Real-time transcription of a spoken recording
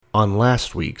on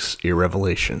last week's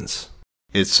Irrevelations.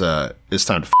 It's time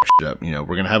to f*** it up. You know,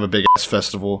 we're gonna have a big ass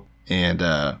festival, and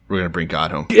we're gonna bring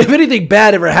God home. If anything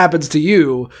bad ever happens to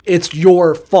you, it's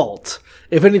your fault.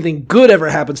 If anything good ever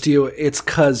happens to you, it's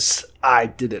because I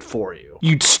did it for you.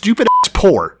 You stupid ass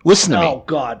poor. Listen to me. Oh,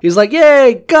 God. He's like,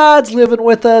 yay, God's living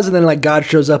with us. And then, like, God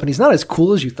shows up, and he's not as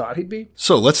cool as you thought he'd be.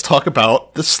 So let's talk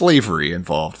about the slavery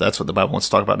involved. That's what the Bible wants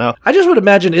to talk about now. I just would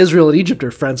imagine Israel and Egypt are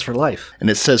friends for life.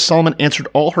 And it says, Solomon answered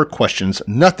all her questions.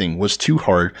 Nothing was too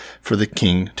hard for the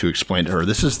king to explain to her.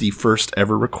 This is the first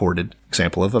ever recorded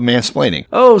example of a mansplaining.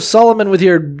 Oh, Solomon with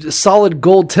your solid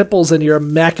gold temples and your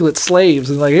immaculate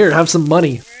slaves. And like, here, have some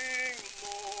money.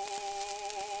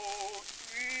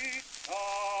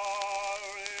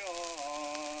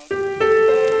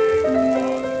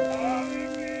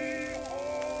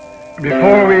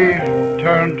 Before we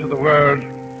turn to the word,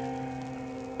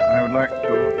 I would like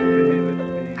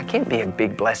to... I can't be a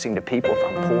big blessing to people if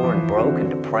I'm poor and broke and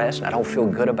depressed and I don't feel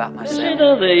good about myself. Blessed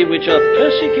are they which are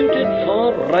persecuted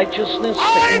for righteousness' sake.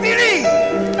 I believe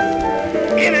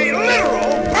in a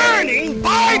literal, burning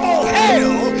Bible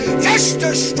hell just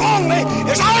as strongly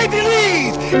as I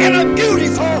believe in a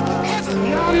beautiful heaven.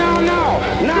 No, not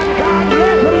God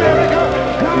bless America,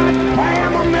 God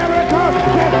damn America,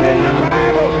 that's in the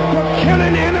Bible, for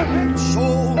killing innocent.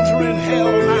 Souls are in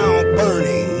hell now,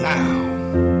 burning now.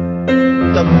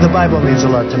 The Bible means a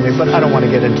lot to me, but I don't want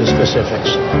to get into specifics.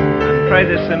 And pray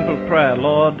this simple prayer,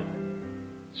 Lord,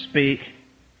 speak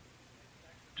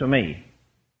to me.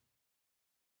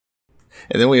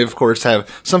 And then we, of course, have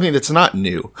something that's not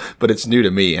new, but it's new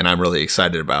to me, and I'm really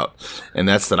excited about. And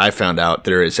that's that I found out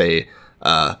there is a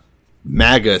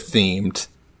MAGA-themed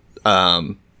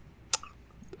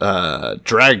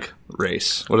drag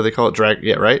race. What do they call it? Drag,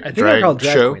 yeah, right? I think they're called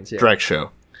drag show? queens, yeah. Drag show.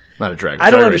 Not a drag. I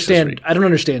don't drag race understand. I don't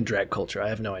understand drag culture. I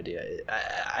have no idea.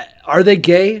 Are they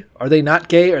gay? Are they not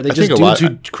gay? Are they just dudes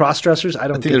who cross-dressers? I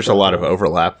think there's a lot of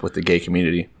overlap with the gay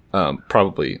community.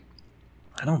 Probably.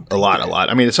 I don't think a lot.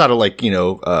 I mean, it's out of like,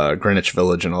 Greenwich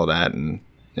Village and all that, and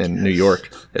New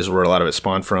York is where a lot of it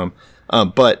spawned from.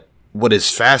 But what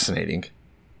is fascinating,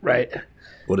 right?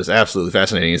 What is absolutely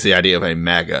fascinating is the idea of a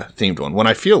MAGA themed one. When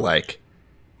I feel like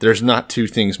there's not two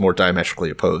things more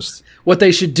diametrically opposed. What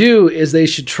they should do is they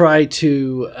should try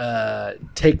to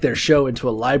take their show into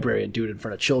a library and do it in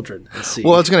front of children and see.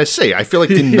 Well, I was going to say, I feel like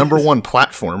the number one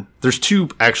platform. There's two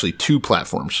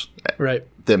platforms, right,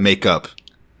 that make up,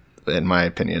 in my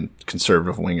opinion,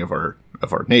 conservative wing of our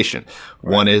nation.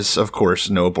 Right. One is, of course,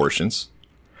 no abortions,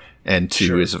 and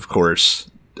two is, of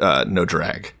course, no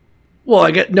drag. Well,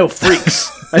 I get no freaks.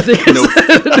 I think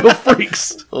it's no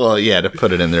freaks. Well, yeah, to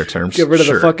put it in their terms, get rid of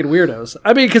the fucking weirdos.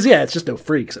 I mean, because it's just no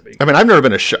freaks. I mean, I've never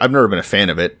been a fan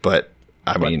of it, but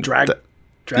I mean, drag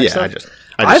yeah, stuff.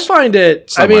 I find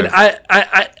it. I mean,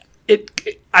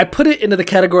 I put it into the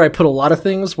category I put a lot of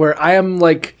things where I am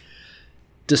like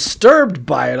disturbed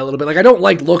by it a little bit. Like, I don't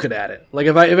like looking at it. Like,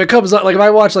 if it comes up, like if I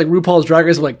watch like RuPaul's Drag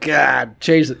Race, I'm like, God,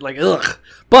 change it. Like, ugh.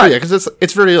 But because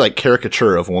it's very like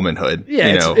caricature of womanhood.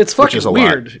 Yeah, it's fucking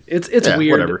weird. It's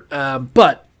weird. Whatever.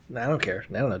 But I don't care.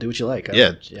 I don't know. Do what you like.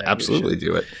 Absolutely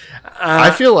do it.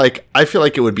 I feel like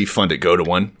it would be fun to go to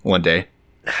one day.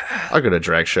 I'll go to a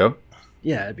drag show.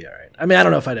 Yeah, it'd be all right. I mean, I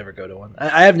don't know if I'd ever go to one.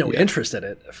 I have no interest in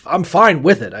it. I'm fine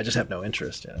with it. I just have no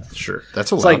interest. Yeah. Sure,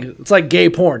 that's a lot. It's like gay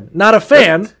porn. Not a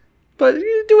fan, but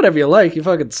you do whatever you like. You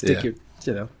fucking stick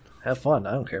your, have fun.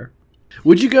 I don't care.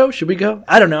 Would you go? Should we go?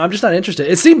 I don't know. I'm just not interested.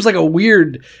 It seems like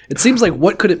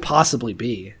what could it possibly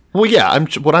be? Well, yeah.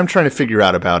 What I'm trying to figure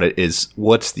out about it is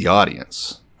what's the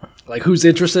audience? Like, who's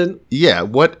interested? Yeah.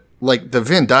 What, like the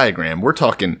Venn diagram? We're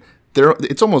talking.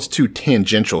 It's almost two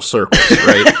tangential circles,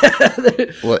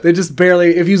 right? They just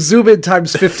barely. If you zoom in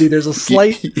times 50, there's a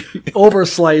slight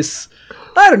overslice.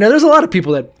 I don't know. There's a lot of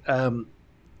people that.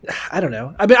 I don't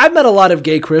know. I mean, I've met a lot of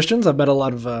gay Christians. I've met a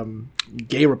lot of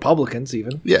gay Republicans,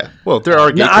 even. Yeah. Well, there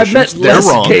are gay Christians. I've met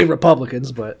less gay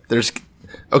Republicans, but there's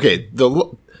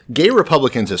the gay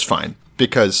Republicans is fine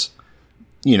because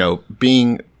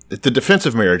being the Defense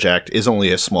of Marriage Act is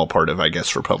only a small part of, I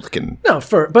guess, Republican. No,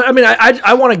 but I mean,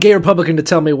 I want a gay Republican to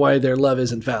tell me why their love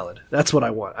isn't valid. That's what I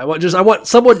want. I want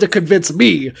someone to convince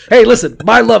me, hey, listen,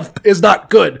 my love is not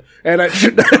good, and I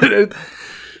should. And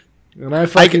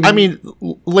I mean,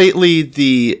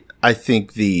 lately I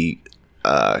think the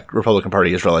Republican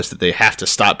Party has realized that they have to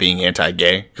stop being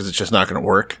anti-gay because it's just not going to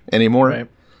work anymore.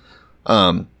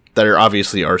 Right. There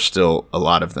obviously are still a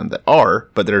lot of them that are,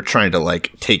 but they're trying to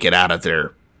like take it out of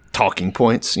their talking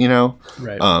points,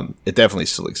 Right. It definitely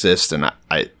still exists, and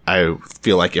I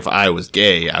feel like if I was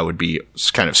gay, I would be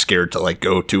kind of scared to like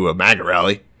go to a MAGA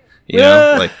rally,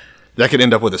 know, like That could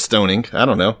end up with a stoning. I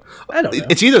don't know. I don't know.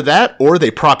 It's either that or they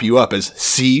prop you up as,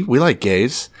 see, we like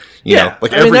gays. You Yeah, know,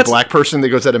 like I mean, every that's- black person that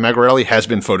goes at a MAGA rally has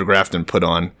been photographed and put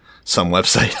on some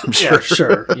website, I'm sure. Yeah,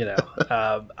 sure.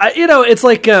 It's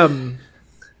like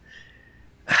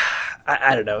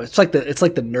I don't know. It's like the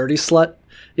nerdy slut.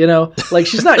 Like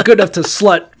she's not good enough to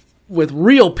slut with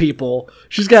real people.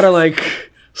 She's got to like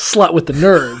slut with the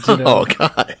nerds. Oh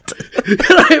God. You know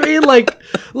what I mean?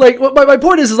 Like what my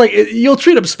point is like you'll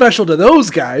treat them special to those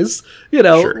guys.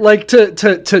 Sure. Like to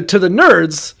the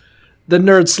nerds, the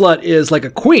nerd slut is like a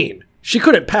queen. She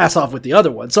couldn't pass off with the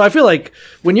other one. So I feel like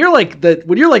when you're like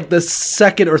the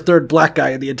second or third black guy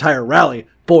in the entire rally,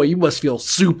 boy, you must feel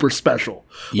super special.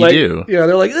 You do.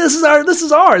 They're like, this is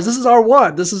ours. This is our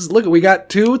one. Look, we got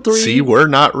 2, 3. See, we're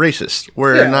not racist.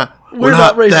 We're not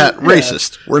racist. that Yeah.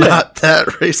 racist. We're not that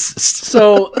racist.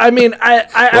 So I mean, I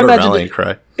What a imagine rallying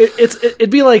cry. it'd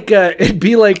be like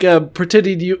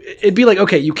pretending it'd be like,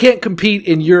 okay, you can't compete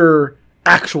in your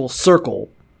actual circle.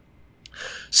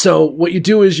 So what you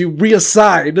do is you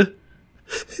reassign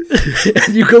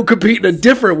and you go compete in a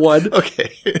different one. Okay.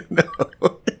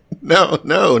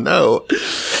 No.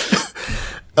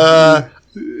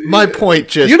 My point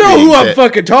just You know being who I'm that-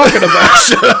 fucking talking about.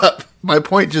 Shut up. My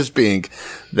point just being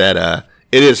that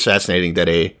it is fascinating that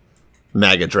a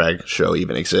MAGA drag show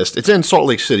even exists. It's in Salt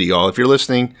Lake City, y'all. If you're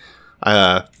listening,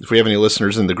 if we have any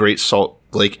listeners in the Greater Salt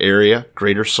Lake area,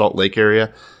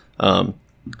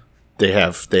 they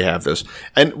have those.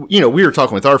 And, we were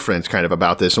talking with our friends kind of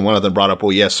about this, and one of them brought up,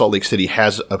 well, yes, Salt Lake City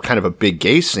has a kind of a big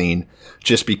gay scene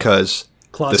just because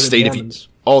Closeted the state Mormons. of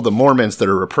all the Mormons that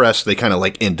are repressed, they kind of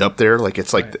like end up there. Like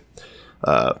it's like,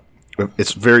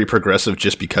 it's very progressive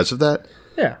just because of that.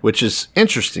 Yeah. Which is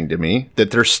interesting to me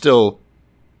that they're still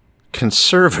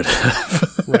conservative,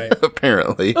 Right.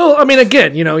 apparently. Oh, I mean,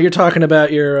 again, you're talking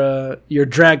about your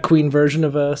drag queen version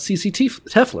of CCT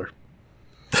Tefler.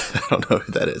 I don't know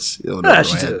who that is. It'll never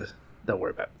She's mind. don't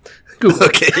worry about it. Google it.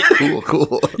 Okay,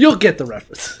 cool. You'll get the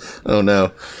reference. Oh,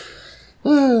 no.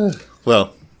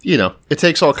 Well, it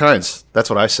takes all kinds. That's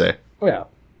what I say. Yeah.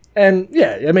 And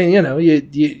yeah, I mean,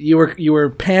 you were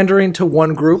pandering to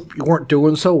one group. You weren't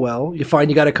doing so well. You find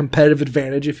you got a competitive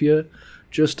advantage if you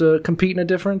just compete in a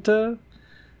different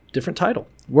title.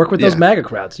 Work with those Yeah. MAGA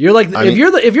crowds. You're like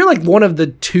if you're like one of the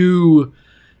two.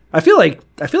 I feel like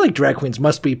drag queens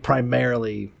must be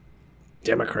primarily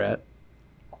Democrat.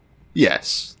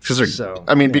 Yes. Because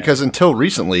yeah. because until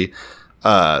recently,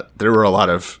 there were a lot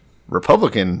of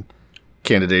Republican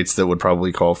candidates that would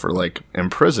probably call for like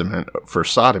imprisonment for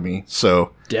sodomy.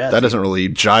 So Death. that doesn't really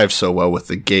jive so well with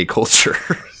the gay culture.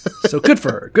 So good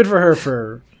for her. Good for her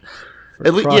for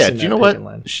At least, crossing do you that know what? picket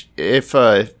line. If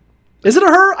Is it a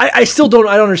her? I still don't.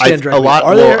 I don't understand drag a queens. lot,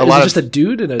 Are well, there? a Is lot it of- just a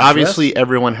dude in a obviously dress?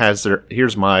 everyone has their.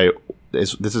 Here's my.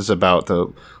 This is about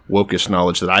the wokest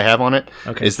knowledge that I have on it.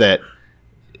 Okay. Is that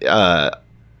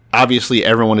obviously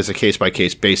everyone is a case by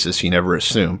case basis. You never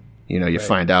assume. You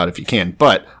find out if you can.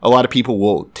 But a lot of people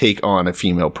will take on a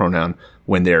female pronoun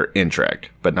when they're in drag,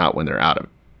 but not when they're out of it.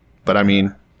 But I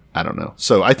mean, I don't know.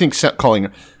 So I think calling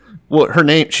her. Well, her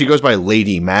name, she goes by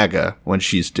Lady MAGA when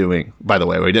she's doing, by the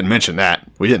way, we didn't mention that.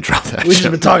 We didn't drop that. We've just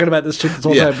been talking about this chick this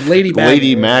whole time. Lady MAGA.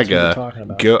 Lady that's what we're talking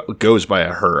MAGA about. goes by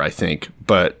a her, I think.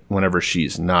 But whenever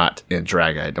she's not in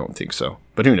drag, I don't think so.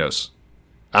 But who knows?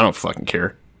 I don't fucking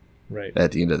care Right.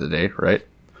 at the end of the day, right?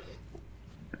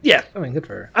 Yeah, I mean, good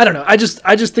for her. I don't know. I just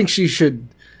think she should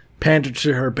pander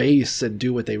to her base and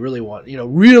do what they really want.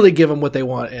 Really give them what they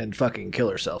want and fucking kill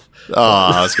herself. Oh,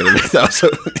 I was going to make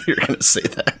that. You're going to say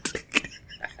that.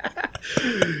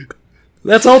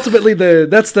 That's ultimately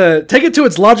take it to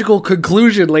its logical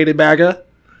conclusion, Lady MAGA.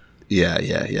 Yeah.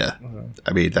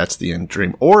 I mean, that's the end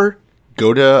dream. Or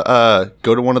go to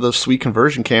one of those sweet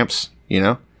conversion camps,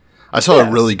 I saw a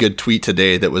really good tweet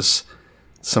today that was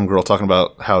some girl talking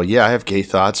about how, I have gay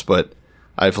thoughts, but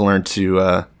I've learned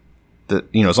to, that,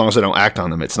 as long as I don't act on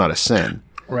them, it's not a sin.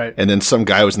 Right. And then some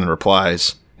guy was in the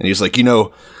replies, and he was like,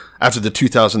 after the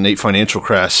 2008 financial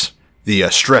crash, the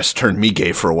stress turned me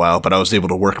gay for a while, but I was able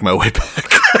to work my way back.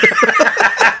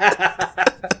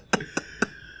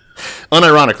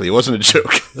 Unironically, it wasn't a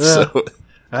joke. So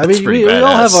I mean, pretty we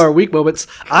all have badass. our weak moments.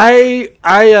 I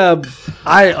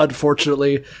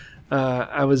unfortunately,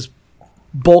 I was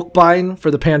bulk buying for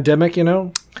the pandemic, and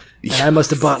I must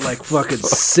have bought like fucking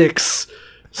six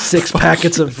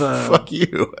packets of. Fuck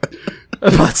you. I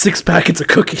bought 6 packets of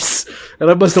cookies, and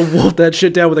I must have wolfed that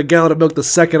shit down with a gallon of milk the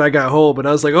second I got home. And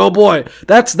I was like, "Oh boy,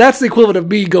 that's the equivalent of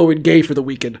me going gay for the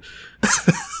weekend."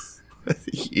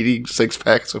 Eating 6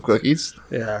 packs of cookies.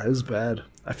 Yeah, it was bad.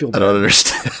 I feel I bad. don't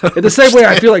understand. In the same way,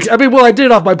 I feel like, I did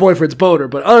it off my boyfriend's boner,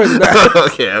 but other than that,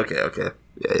 okay.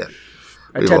 Yeah.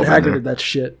 I We've Ted all been Haggard there. did that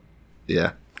shit.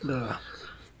 Yeah.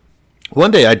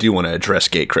 One day I do want to address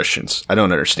gay Christians. I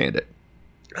don't understand it.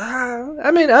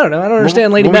 I mean, I don't know. I don't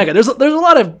understand Lady Gaga. There's a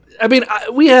lot of. I mean,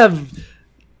 we have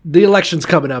the elections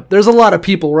coming up. There's a lot of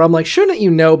people where I'm like, shouldn't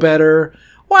you know better?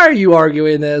 Why are you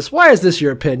arguing this? Why is this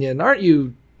your opinion? Aren't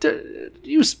you?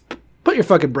 Put your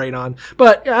fucking brain on.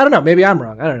 But I don't know. Maybe I'm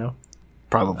wrong. I don't know.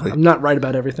 Probably. I'm not right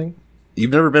about everything.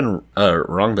 You've never been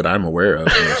wrong that I'm aware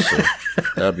of. So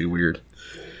that'd be weird.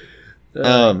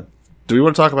 Do we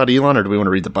want to talk about Elon or do we want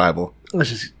to read the Bible? Let's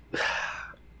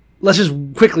just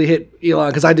quickly hit Elon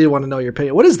because I do want to know your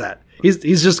opinion. What is that?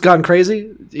 He's just gone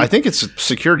crazy. I think it's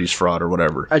securities fraud or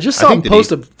whatever. I just saw him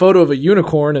post a photo of a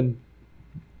unicorn and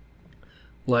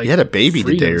he had a baby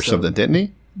freed today or himself. something, didn't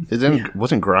he?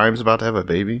 Wasn't Grimes about to have a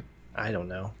baby? I don't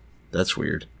know. That's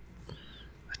weird.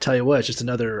 I tell you what, it's just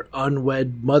another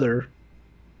unwed mother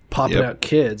popping Yep. out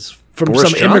kids from Boris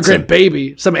some Johnson. immigrant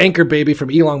baby, some anchor baby from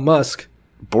Elon Musk.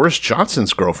 Boris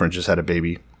Johnson's girlfriend just had a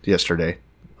baby yesterday.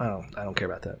 I don't care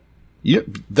about that.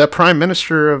 The Prime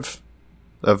Minister of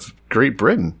Great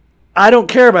Britain. I don't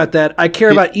care about that. I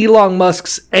care about Elon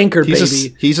Musk's anchor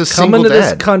baby. He's a coming single to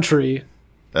dad. this country.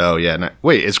 Oh yeah.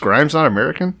 Wait, is Grimes not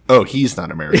American? Oh, he's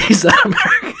not American. He's not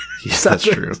American. That's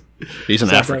true. He's an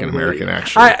South African American,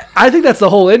 actually. I think that's the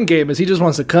whole end game. Is he just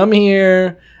wants to come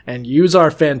here and use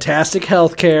our fantastic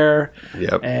health care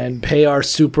Yep. and pay our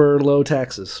super low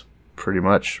taxes. Pretty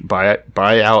much buy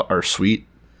out our sweet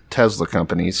Tesla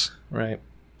companies. Right.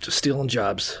 Just stealing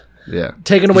jobs. Yeah.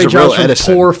 Taking away He's a real jobs from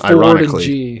Edison, poor Ford ironically. and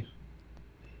G.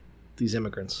 These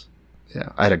immigrants. Yeah,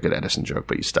 I had a good Edison joke,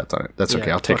 but you stepped on it. That's okay.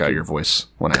 Yeah, I'll take fuck out you. your voice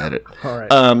when I edit. All right.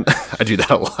 I do that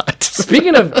a lot.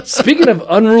 Speaking of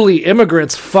unruly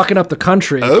immigrants fucking up the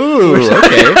country. Oh,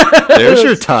 okay. There's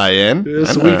your tie-in.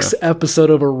 This week's episode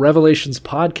of a Revelations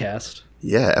podcast.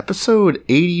 Yeah, episode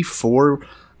 84.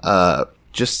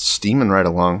 Just steaming right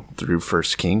along through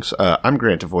First Kings. I'm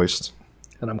Grant DeVoist.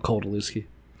 And I'm Cole DeLuski.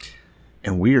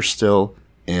 And we are still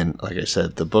in, like I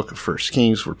said, the book of First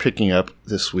Kings. We're picking up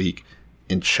this week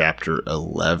in chapter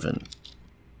 11.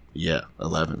 Yeah,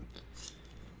 11.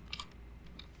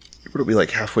 What are we,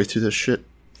 like, halfway through this shit?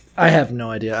 I have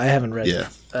no idea. I haven't read Yeah.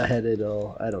 ahead at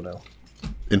all. I don't know.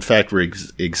 In fact, we're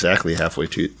exactly halfway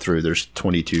through. There's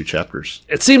 22 chapters.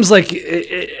 It seems like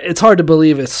it's hard to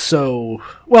believe it's so...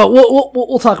 Well,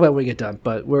 we'll talk about it when we get done,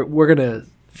 but we're going to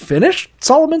finish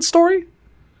Solomon's story?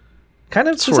 Kind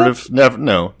of? Sort of. Never,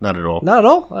 no, not at all. Not at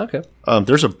all? Okay.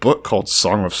 There's a book called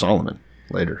Song of Solomon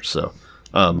later, so...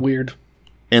 Weird.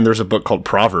 And there's a book called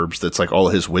Proverbs that's like all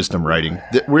his wisdom writing.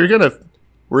 We're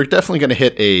definitely gonna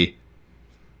hit a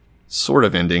sort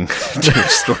of ending to the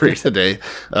story today.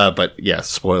 But yeah,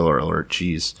 spoiler alert.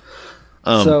 Jeez.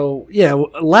 So yeah,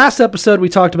 last episode we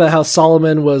talked about how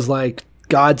Solomon was like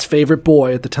God's favorite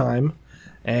boy at the time,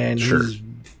 and he's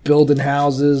building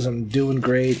houses and doing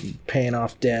great, and paying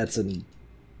off debts, and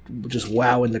just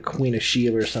wowing the Queen of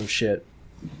Sheba or some shit.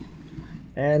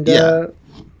 And yeah,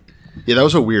 that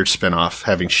was a weird spinoff,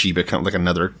 having Sheba become like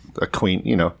a queen.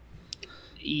 You know,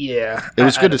 yeah, it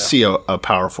was good to see a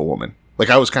powerful woman. Like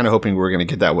I was kind of hoping we were going to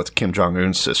get that with Kim Jong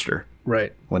Un's sister,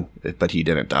 right? But he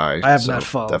didn't die. I have so not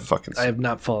followed. That fucking. I have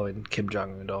not followed Kim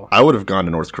Jong Un at all. I would have gone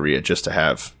to North Korea just to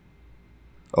have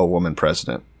a woman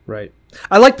president. Right.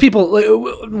 I like people.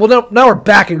 Well, now we're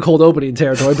back in cold opening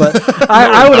territory, but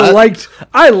I would have liked.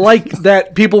 I like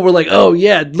that people were like, "Oh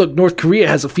yeah, look, North Korea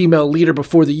has a female leader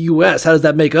before the U.S. How does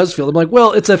that make us feel?" I'm like,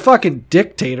 "Well, it's a fucking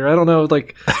dictator. I don't know.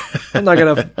 Like, I'm not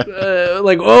gonna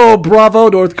like, oh, bravo,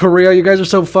 North Korea. You guys are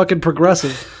so fucking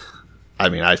progressive." I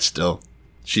mean, I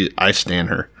stan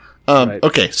her. Right.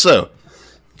 Okay, so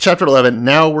chapter 11.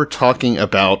 Now we're talking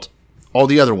about all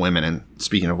the other women, and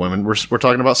speaking of women, we're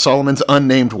talking about Solomon's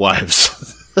unnamed wives.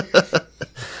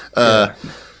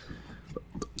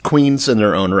 Queens in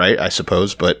their own right, I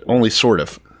suppose, but only sort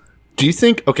of. Do you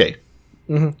think, okay,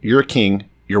 you're a king,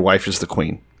 your wife is the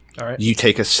queen. All right. You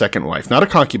take a second wife, not a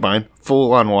concubine,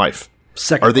 full-on wife.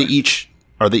 Second. Are they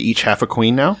each half a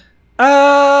queen now?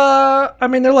 I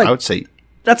mean, they're like. I would say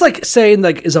That's like saying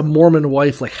like, is a Mormon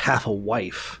wife like half a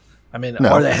wife? I mean, No.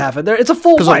 are they half a? It's a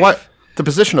full because wife. the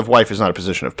position of wife is not a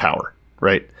position of power,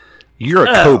 right? You're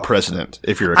a co-president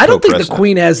if you're a I don't co-president. think the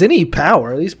queen has any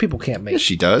power. These people can't make. Yes,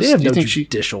 she does. They have Do you no think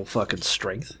judicial fucking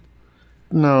strength.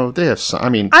 No, they have some. I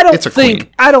mean, I don't it's a think.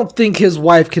 queen. I don't think his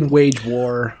wife can wage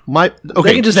war. Okay,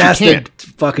 They can just she ask can't. their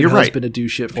fucking You're husband right. to do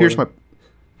shit for Here's them.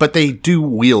 but they do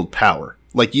wield power.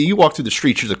 Like you walk through the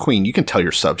streets, you're the queen. You can tell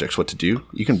your subjects what to do.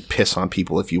 You can piss on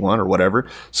people if you want or whatever.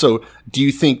 So, do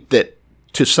you think that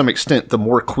to some extent, the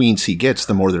more queens he gets,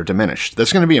 the more they're diminished.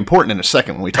 That's going to be important in a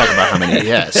second when we talk about how many he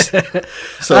has.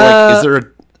 So, like, is there a...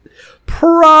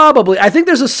 Probably. I think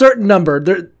there's a certain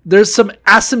number. There's some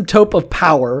asymptote of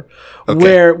power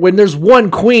where when there's one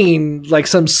queen, like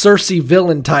some Cersei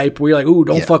villain type, where you're like, ooh,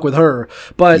 don't fuck with her.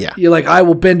 But you're like, I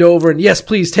will bend over and yes,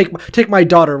 please take my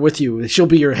daughter with you. She'll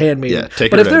be your handmaiden. Yeah,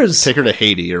 take her to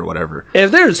Haiti or whatever.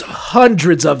 If there's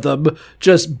hundreds of them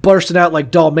just bursting out like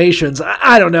Dalmatians,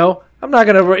 I don't know. I'm not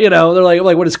going to, they're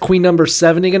like, what is queen number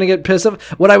 70 going to get pissed off?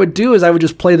 What I would do is I would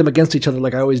just play them against each other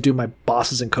like I always do my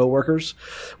bosses and coworkers.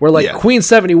 Where like Queen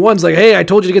 71's like, hey, I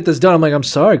told you to get this done. I'm like, I'm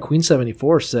sorry, Queen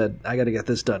 74 said I got to get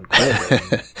this done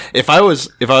quick. If I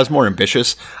was more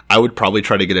ambitious, I would probably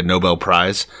try to get a Nobel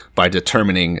Prize by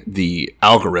determining the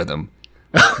algorithm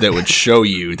that would show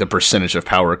you the percentage of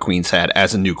power queens had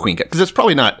as a new queen. Because it's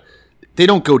probably not... They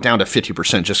don't go down to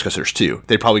 50% just because there's two.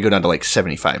 They probably go down to like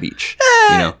 75 each.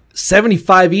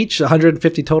 75 each,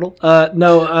 150 total?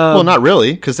 No. Well, not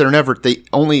really, because they each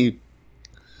only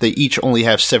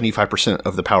have 75%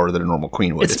 of the power that a normal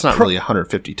queen would. It's not really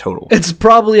 150 total. It's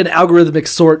probably an algorithmic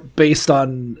sort based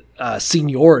on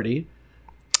seniority.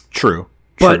 True.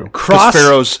 But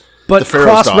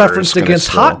cross-referenced against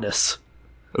hotness.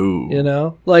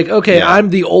 Ooh. Like, okay,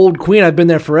 I'm the old queen. I've been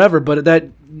there forever, but that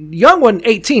young one,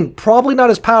 18, probably not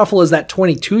as powerful as that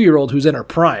 22-year-old who's in her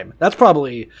prime. That's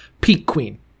probably peak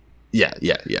queen. Yeah.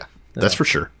 That's for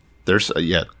sure. There's,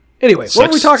 Anyway, what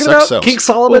are we talking about? Sells. King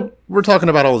Solomon? Well, we're talking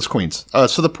about all his queens.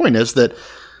 So the point is that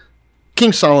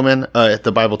King Solomon,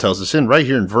 the Bible tells us right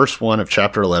here in verse 1 of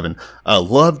chapter 11,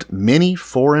 loved many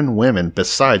foreign women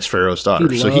besides Pharaoh's daughter.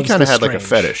 So he kind of had like a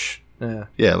fetish.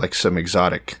 Yeah, like some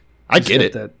exotic. I get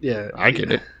it. I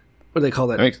get it. What do they call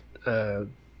that?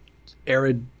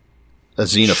 Arid. A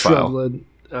xenophile.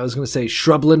 I was going to say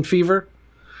shrubland fever.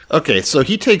 Okay, so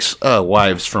he takes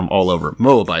wives from all over.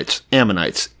 Moabites,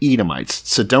 Ammonites, Edomites,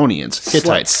 Sidonians,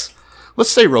 Hittites. Let's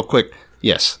say real quick,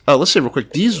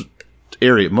 these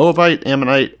areas, Moabite,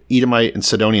 Ammonite, Edomite, and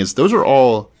Sidonians, those are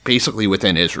all basically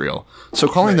within Israel. So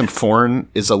calling them foreign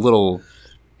is a little,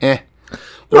 They're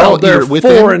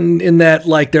foreign in that,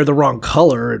 like, they're the wrong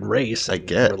color and race. I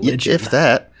get, if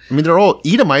that. I mean, they're all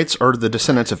Edomites are the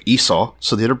descendants of Esau,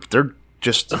 so they're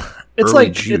just Jews.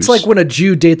 It's like when a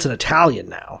Jew dates an Italian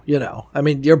now. I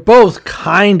mean, you're both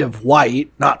kind of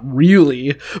white, not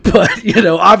really, but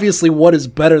obviously, one is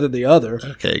better than the other.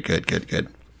 Okay, good.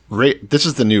 This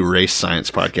is the new race science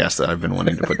podcast that I've been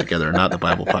wanting to put together, not the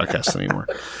Bible podcast anymore.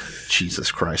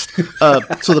 Jesus Christ!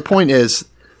 So the point is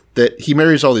that he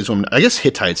marries all these women. I guess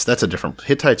Hittites. That's a different.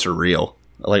 Hittites are real.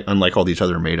 Like, unlike all these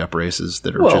other made-up races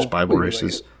that are just Bible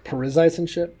races. Perizzites and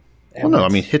shit? Well, no, I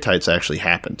mean, Hittites actually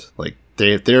happened. Like,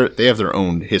 they have their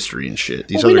own history and shit.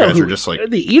 These other guys are just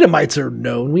like... The Edomites are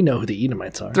known. We know who the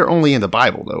Edomites are. They're only in the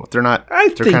Bible, though. They're not...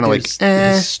 They're kind of like...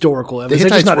 historical evidence.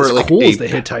 They're just not as cool as the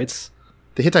Hittites.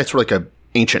 The Hittites were like an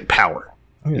ancient power.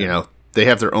 Yeah. They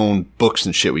have their own books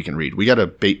and shit we can read. We got to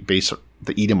base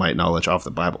the Edomite knowledge off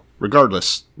the Bible.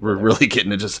 Regardless, we're really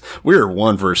getting into we're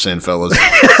one verse in, fellas.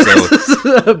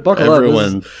 So buckle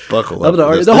everyone, buckle up.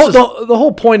 The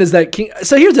whole point is that King.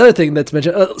 So here's the other thing that's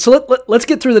mentioned. So let's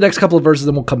get through the next couple of verses,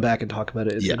 then we'll come back and talk about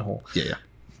it in whole. Yeah.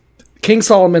 King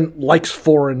Solomon likes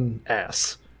foreign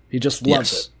ass. He just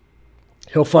loves it.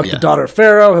 He'll fuck the daughter of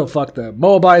Pharaoh. He'll fuck the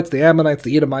Moabites, the Ammonites,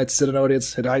 the Edomites,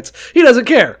 Sidonians, Hittites. He doesn't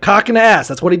care. Cock and ass.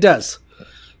 That's what he does.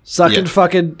 Sucking,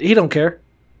 fucking. He don't care.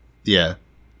 Yeah.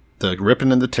 The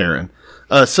ripping and the tearing.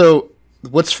 So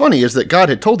what's funny is that God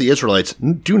had told the Israelites,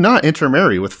 do not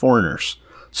intermarry with foreigners.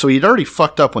 So he'd already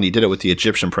fucked up when he did it with the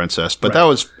Egyptian princess, but that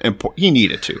was important. He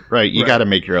needed to, right? You got to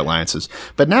make your alliances.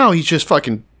 But now he's just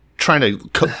fucking trying to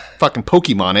fucking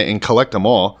Pokemon it and collect them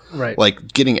all. Right.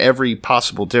 Like getting every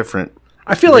possible different.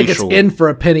 I feel like it's in for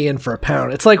a penny, in for a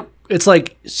pound. It's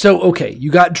like, so, okay,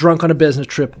 you got drunk on a business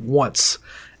trip once.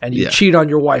 And you cheat on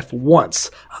your wife once.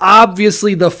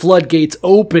 Obviously, the floodgates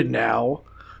open now,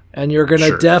 and you're going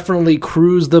to definitely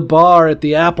cruise the bar at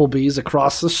the Applebee's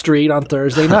across the street on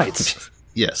Thursday nights.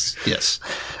 Yes. It's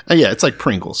like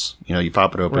Pringles. You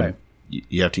pop it open, right.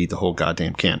 You have to eat the whole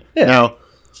goddamn can. Yeah.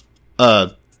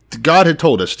 Now, God had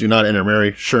told us, do not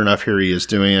intermarry. Sure enough, here he is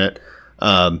doing it.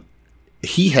 Let's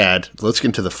get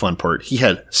into the fun part. He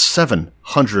had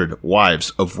 700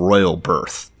 wives of royal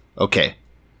birth. Okay.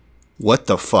 What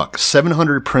the fuck?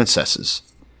 700 princesses.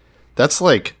 That's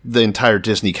like the entire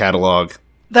Disney catalog.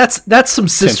 That's some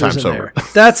sisters in there.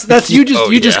 That's you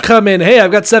just come in. Hey,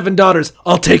 I've got 7 daughters.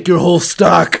 I'll take your whole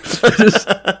stock.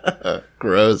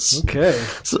 Gross. Okay.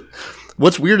 So,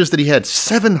 what's weird is that he had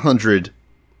 700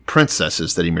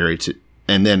 princesses that he married to,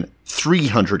 and then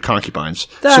 300 concubines.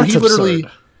 That's so he literally,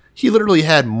 absurd. he literally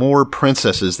had more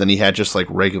princesses than he had just like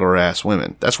regular ass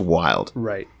women. That's wild.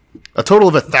 Right. A total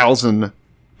of 1,000,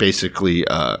 basically,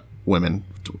 women.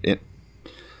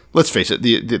 Let's face it,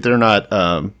 they're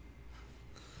not.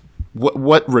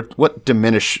 What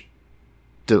diminished,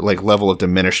 like level of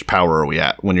diminished power are we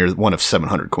at when you're one of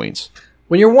 700 queens?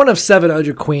 When you're one of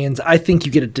 700 queens, I think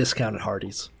you get a discount at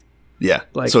Hardee's. Yeah,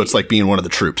 so it's like being one of the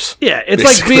troops. Yeah, it's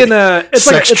basically. like being it's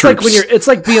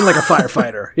like being like a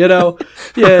firefighter, you know?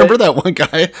 Yeah. Remember that one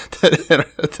guy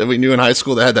that we knew in high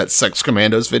school that had that Sex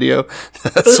Commandos video?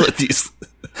 That's what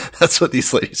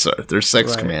these ladies are. They're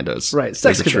sex commandos. Right,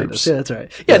 sex They're the commandos. troops. Yeah, that's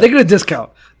right. Yeah, they get a discount.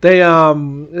 They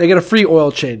get a free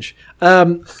oil change.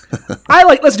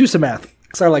 Let's do some math.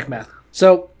 Because I like math.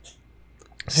 So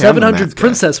 700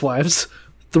 princess wives,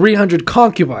 300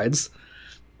 concubines,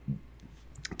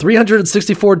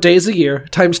 364 days a year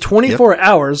times 24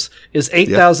 hours is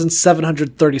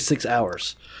 8,736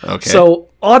 hours. Okay. So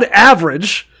on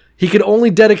average, he can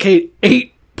only dedicate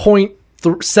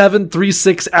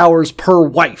 8.736 hours per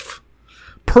wife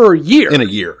per year. In a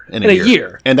year.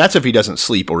 And that's if he doesn't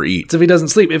sleep or eat. That's if he doesn't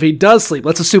sleep. If he does sleep,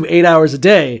 let's assume 8 hours a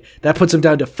day, that puts him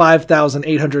down to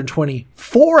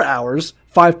 5,824 hours,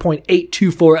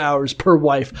 5.824 hours per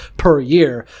wife per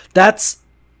year. That's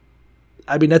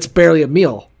barely a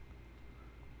meal.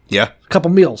 Yeah. A couple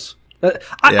meals.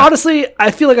 Honestly,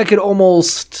 I feel like I could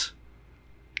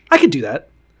do that.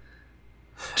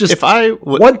 Just if I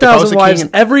 1,000 wives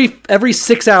every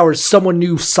 6 hours, someone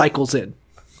new cycles in.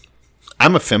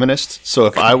 I'm a feminist, so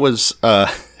if I was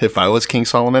King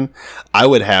Solomon, I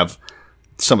would have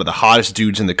some of the hottest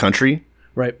dudes in the country,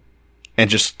 right, and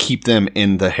just keep them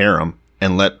in the harem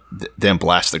and let them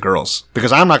blast the girls,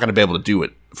 because I'm not going to be able to do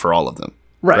it for all of them,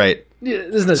 right? Yeah,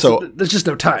 there's just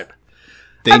no time.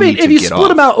 If you split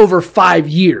them out over 5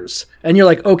 years, and you're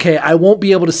like, okay, I won't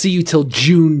be able to see you till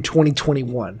June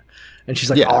 2021. And she's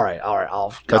like, all right,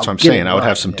 That's what I'm saying. I would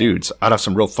have some dudes. I'd have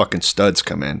some real fucking studs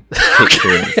come in, take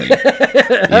care of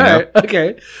everything. All right,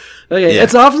 okay. Yeah.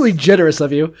 It's awfully generous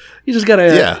of you. You just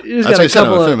gotta, a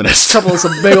couple of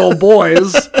some big old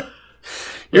boys.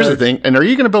 Here's the thing, and are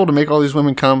you going to be able to make all these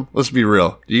women come? Let's be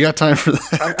real. You got time for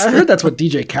that? I heard that's what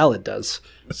DJ Khaled does.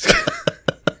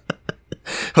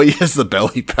 Oh, he has the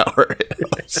belly power.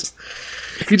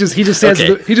 He just stands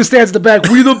in the back.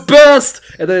 We the best,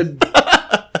 and then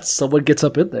someone gets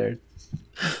up in there.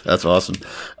 That's awesome.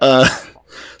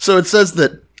 So it says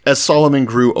that as Solomon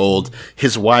grew old,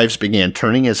 his wives began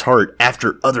turning his heart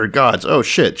after other gods. Oh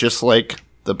shit! Just like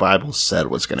the Bible said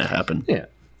was going to happen. Yeah.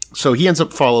 So he ends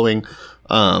up following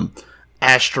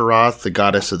Ashtaroth, the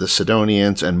goddess of the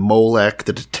Sidonians, and Molech,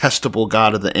 the detestable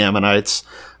god of the Ammonites.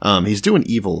 He's doing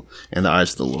evil in the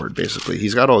eyes of the Lord, basically.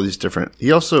 He's got all these different...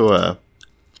 He also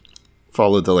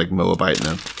followed the Moabite and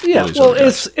them. Yeah, well,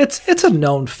 it's a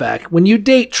known fact. When you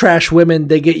date trash women,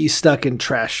 they get you stuck in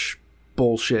trash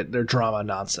bullshit. They're drama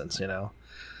nonsense, you know?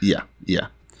 Yeah.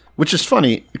 Which is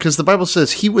funny, because the Bible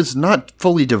says he was not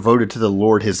fully devoted to the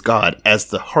Lord his God as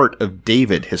the heart of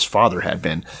David, his father, had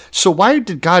been. So why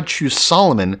did God choose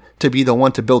Solomon to be the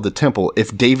one to build the temple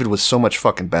if David was so much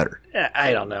fucking better?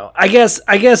 I don't know. I guess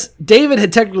David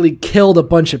had technically killed a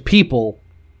bunch of people,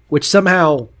 which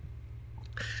somehow...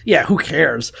 Yeah, who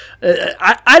cares?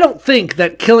 I don't think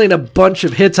that killing a bunch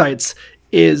of Hittites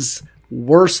is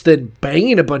worse than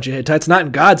banging a bunch of Hittites, not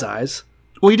in God's eyes.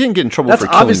 Well, he didn't get in trouble for killing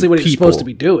people. That's obviously what he's supposed to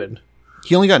be doing.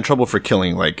 He only got in trouble for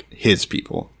killing, his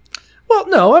people. Well,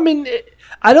 no, I mean,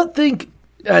 I don't think...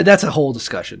 that's a whole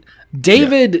discussion.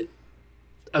 David,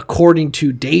 according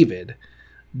to David,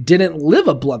 didn't live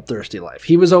a bloodthirsty life.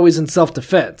 He was always in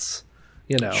self-defense,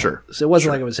 you know? Sure. So it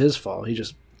wasn't like it was his fault. He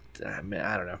just... I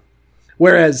don't know.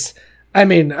 Whereas, I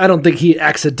don't think he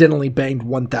accidentally banged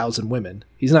 1,000 women.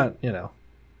 He's not, you know...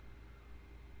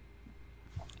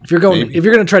 If you're going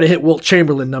to try to hit Wilt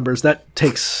Chamberlain numbers, that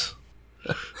takes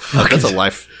that's a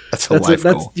life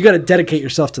goal. You got to dedicate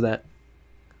yourself to that.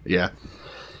 Yeah.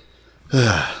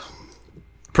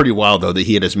 Pretty wild though that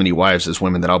he had as many wives as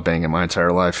women that I'll bang in my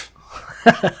entire life.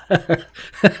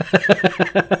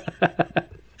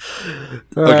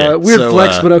 Weird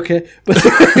flex, but okay.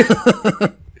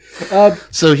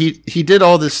 So he did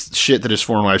all this shit that his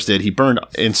foreign wives did. He burned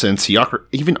incense. He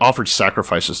even offered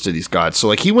sacrifices to these gods.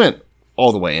 So he went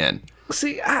all the way in.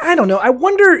 See, I don't know. I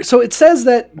wonder. So it says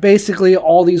that basically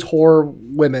all these whore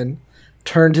women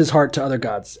turned his heart to other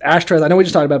gods. Ashtoreth, I know we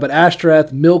just talked about, but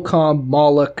Ashtoreth, Milcom,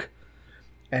 Moloch,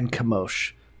 and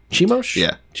Chemosh. Chemosh?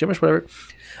 Yeah. Chemosh, whatever.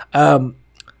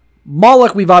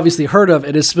 Moloch we've obviously heard of.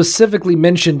 It is specifically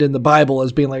mentioned in the Bible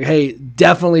as being like, hey,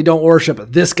 definitely don't worship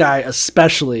this guy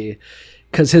especially,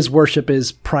 because his worship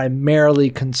is primarily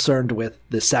concerned with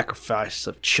the sacrifice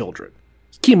of children.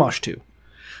 Chemosh too.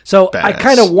 So I Badass.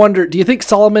 kind of wonder, do you think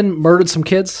Solomon murdered some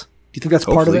kids? Do you think that's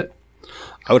part of Hopefully. it?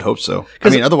 I would hope so. I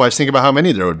mean, otherwise, think about how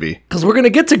many there would be. Because we're going to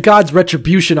get to God's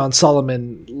retribution on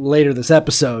Solomon later this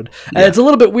episode. And it's a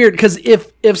little bit weird because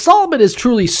if Solomon is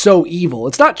truly so evil,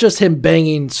 it's not just him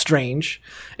banging strange.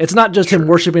 It's not just him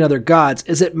worshiping other gods.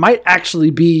 It might actually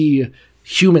be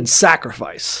human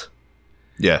sacrifice.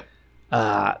 Yeah.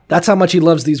 That's how much he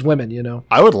loves these women, you know?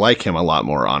 I would like him a lot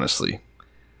more, honestly.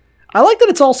 I like that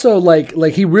it's also like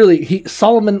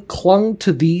Solomon clung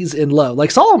to these in love.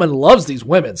 Like Solomon loves these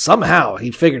women. Somehow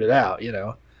he figured it out, you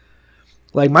know.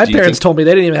 Like my parents told me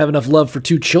they didn't even have enough love for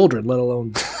 2 children, let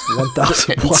alone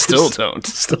 1,000 And wives. still don't.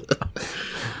 Still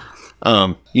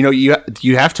don't. You know,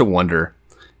 you have to wonder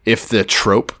if the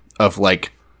trope of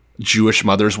like Jewish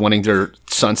mothers wanting their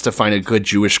sons to find a good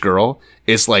Jewish girl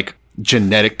is like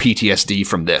genetic PTSD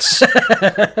from this.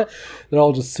 They're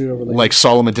all just sued over Like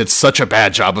Solomon did such a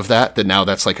bad job of that now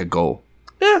that's like a goal.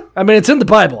 Yeah, I mean it's in the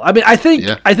Bible. I mean I think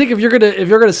if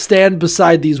you're gonna stand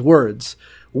beside these words,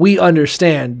 we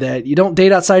understand that you don't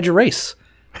date outside your race.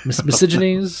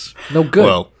 Misogyny is no good.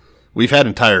 Well, we've had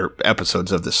entire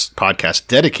episodes of this podcast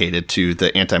dedicated to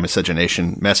the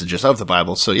anti-miscegenation messages of the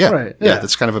Bible. So yeah,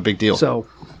 that's kind of a big deal. So,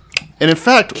 and in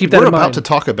fact, keep that we're in about mind. to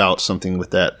talk about something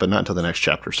with that, but not until the next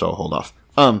chapter, so I'll hold off.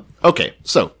 Okay,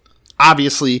 so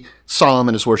obviously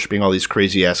Solomon is worshiping all these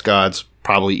crazy ass gods,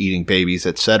 probably eating babies,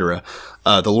 etc.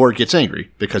 The Lord gets angry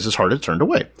because his heart is turned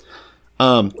away.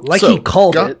 He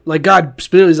called it. Like God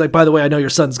is like, by the way, I know your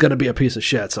son's gonna be a piece of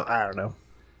shit, so I don't know.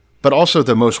 But also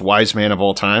the most wise man of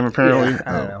all time, apparently.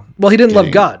 I don't know. Well, he didn't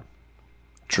love God.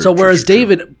 True, Whereas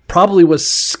David probably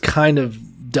was kind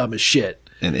of dumb as shit.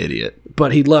 An idiot.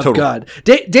 But he loved God.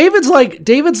 David's like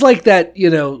that, you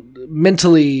know,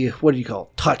 mentally, what do you call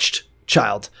it? Touched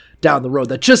child down the road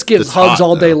that just gives hugs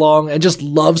all day long and just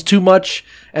loves too much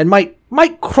and might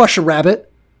crush a rabbit.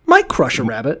 Might crush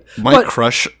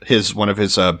one of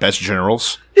his best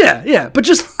generals. Yeah, but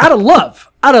just out of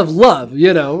love,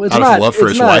 you know. It's out not of love for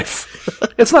his wife.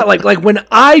 It's not like when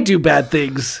I do bad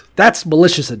things, that's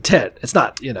malicious intent. It's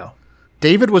not, you know.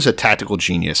 David was a tactical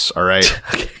genius, all right?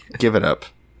 Give it up.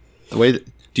 Do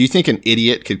you think an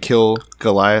idiot could kill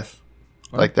Goliath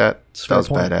like that? That was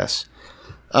badass.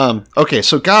 Okay,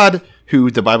 so God, who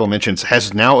the Bible mentions,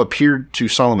 has now appeared to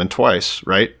Solomon twice,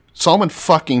 right? Solomon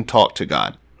fucking talked to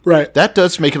God. Right. That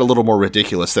does make it a little more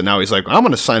ridiculous that now he's like, I'm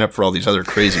going to sign up for all these other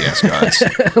crazy ass gods.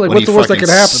 Like, what's the worst that could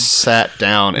happen? Sat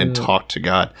down and talked to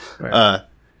God. Right.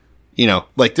 You know,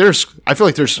 like I feel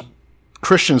like there's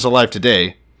Christians alive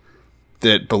today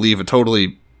that believe a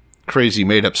totally crazy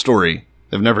made up story.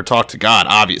 They've never talked to God,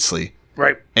 obviously.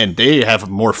 Right. And they have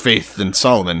more faith than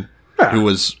Solomon, who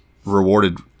was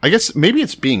rewarded. I guess maybe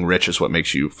it's being rich is what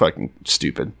makes you fucking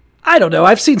stupid. I don't know.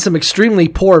 I've seen some extremely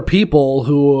poor people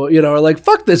who, you know, are like,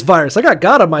 fuck this virus. I got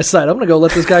God on my side. I'm going to go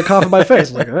let this guy cough in my face.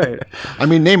 I'm like, all right. I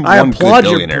mean, name I one good applaud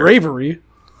your billionaire. bravery.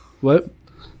 What?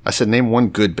 I said, name one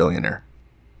good billionaire.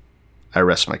 I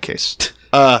rest my case.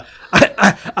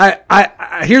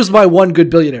 Here's my one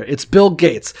good billionaire. It's Bill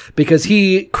Gates because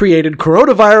he created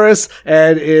coronavirus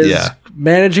and is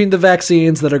managing the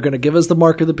vaccines that are going to give us the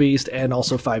mark of the beast and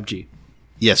also 5G.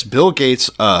 Yes, Bill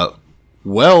Gates,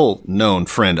 well-known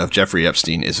friend of Jeffrey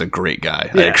Epstein, is a great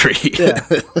guy. I agree. Yeah.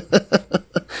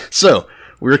 So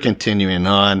we're continuing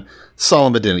on.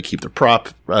 Solomon didn't keep the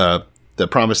promise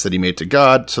that he made to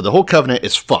God, so the whole covenant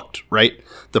is fucked, right?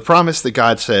 The promise that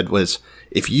God said was,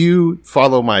 if you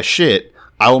follow my shit,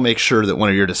 I will make sure that one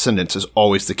of your descendants is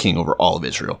always the king over all of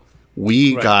Israel.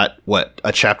 We got,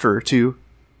 a chapter or two?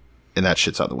 And that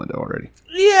shit's out the window already.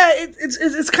 Yeah,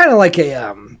 it's kind of like a,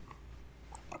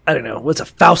 I don't know, what's a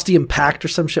Faustian pact or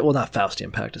some shit? Well, not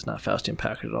Faustian pact. It's not Faustian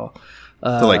pact at all.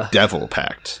 The, devil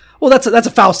pact. Well, that's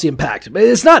a Faustian pact. But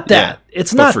it's not that. Yeah,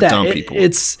 it's not for that. dumb people.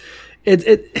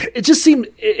 It just seemed,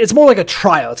 it's more like a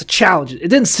trial. It's a challenge. It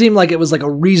didn't seem like it was like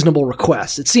a reasonable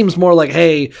request. It seems more like,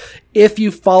 hey, if you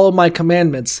follow my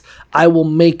commandments, I will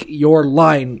make your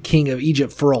line king of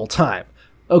Egypt for all time.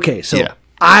 Okay, so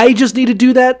I just need to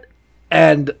do that,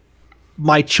 and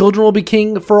my children will be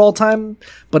king for all time,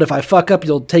 but if I fuck up,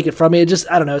 you'll take it from me. It just,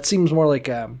 I don't know, it seems more like,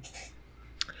 again,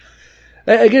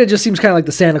 it just seems kind of like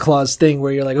the Santa Claus thing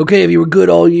where you're like, okay, if you were good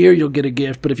all year, you'll get a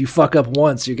gift, but if you fuck up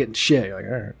once, you're getting shit. You're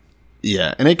like, all right.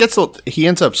 Yeah, and he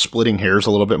ends up splitting hairs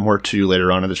a little bit more too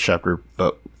later on in this chapter,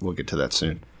 but we'll get to that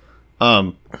soon.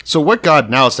 So what God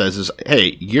now says is,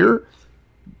 hey,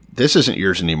 this isn't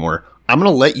yours anymore. I'm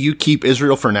going to let you keep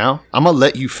Israel for now. I'm going to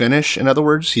let you finish. In other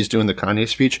words, he's doing the Kanye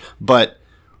speech, but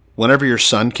whenever your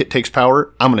son takes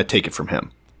power, I'm going to take it from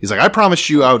him. He's like, I promised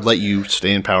you I would let you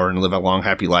stay in power and live a long,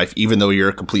 happy life, even though you're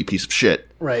a complete piece of shit.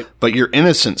 Right. But your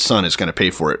innocent son is going to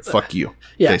pay for it. Fuck you.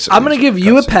 Yeah, basically. I'm going to give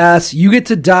you a pass. You get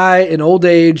to die in old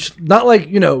age. Not like,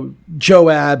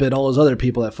 Joab and all those other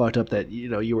people that fucked up that,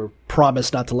 you were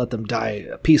promised not to let them die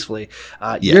peacefully.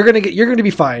 You're going to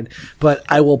be fine, but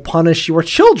I will punish your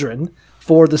children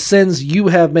for the sins you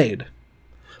have made.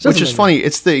 Which is funny.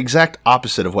 It's the exact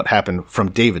opposite of what happened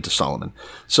from David to Solomon.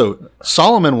 So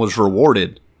Solomon was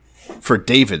rewarded for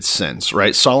David's sins,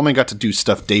 right? Solomon got to do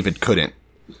stuff David couldn't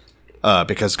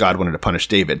because God wanted to punish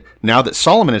David. Now that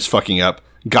Solomon is fucking up,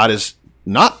 God is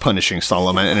not punishing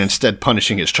Solomon and instead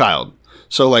punishing his child.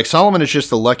 So, like, Solomon is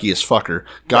just the luckiest fucker.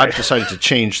 God decided to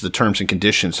change the terms and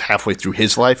conditions halfway through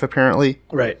his life, apparently.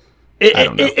 Right. I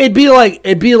don't know. It'd be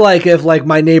like if, like,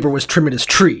 my neighbor was trimming his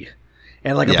tree.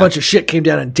 And like a bunch of shit came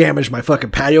down and damaged my fucking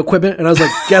patio equipment, and I was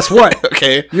like, "Guess what?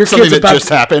 Okay, your something kid's that just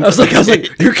happened." I was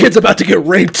like, "Your kid's about to get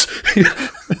raped."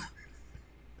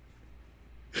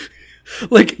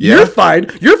 You're fine,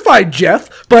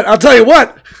 Jeff. But I'll tell you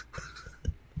what.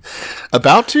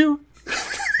 About to?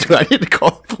 Do I need to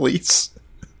call the police?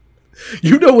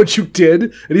 You know what you did,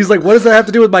 and he's like, "What does that have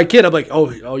to do with my kid?" I'm like,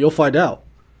 "Oh, you'll find out."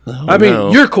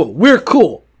 No. You're cool. We're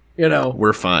cool.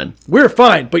 We're fine. We're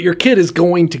fine, but your kid is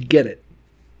going to get it.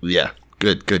 Yeah.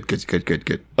 Good.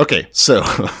 Okay, so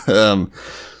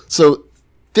so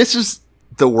this is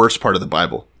the worst part of the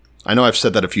Bible. I know I've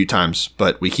said that a few times,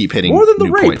 but we keep hitting more than the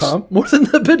new rape, points. huh? More than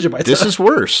the Benjamite. This is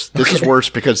worse. This is worse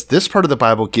because this part of the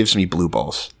Bible gives me blue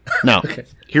balls. Now,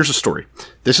 here's a story.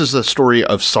 This is the story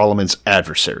of Solomon's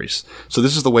adversaries. So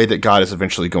this is the way that God is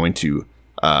eventually going to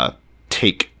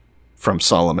take from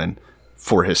Solomon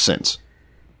for his sins.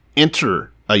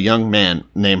 Enter a young man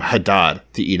named Hadad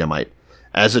the Edomite.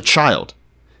 As a child,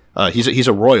 he's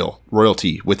a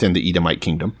royalty within the Edomite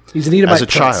kingdom. He's an Edomite As a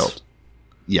prince. child.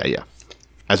 Yeah.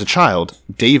 As a child,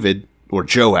 David, or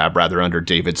Joab rather, under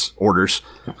David's orders,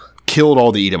 killed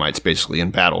all the Edomites basically in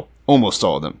battle. Almost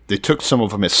all of them. They took some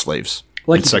of them as slaves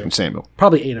in 2 Samuel.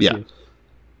 Probably 8 of you.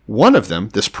 One of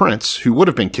them, this prince, who would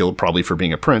have been killed probably for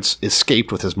being a prince,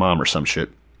 escaped with his mom or some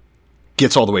shit.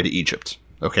 Gets all the way to Egypt.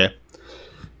 Okay?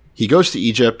 He goes to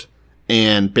Egypt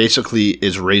and basically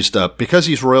is raised up because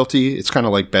he's royalty. It's kind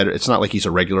of like better. It's not like he's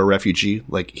a regular refugee.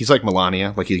 Like he's like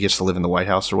Melania, like he gets to live in the White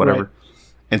House or whatever. Right.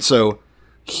 And so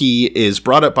he is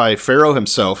brought up by Pharaoh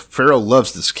himself. Pharaoh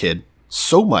loves this kid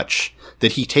so much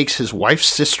that he takes his wife's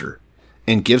sister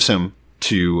and gives him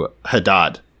to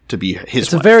Hadad to be his wife.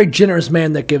 It's a very generous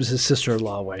man that gives his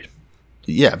sister-in-law away.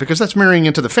 Yeah, because that's marrying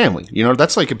into the family.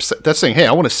 That's like that's saying, "Hey,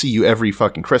 I want to see you every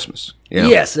fucking Christmas."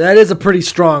 Yes, that is a pretty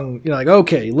strong.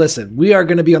 Okay, listen, we are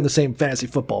going to be on the same fantasy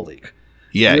football league.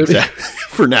 Yeah, exactly.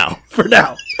 For now.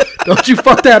 Don't you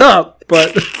fuck that up.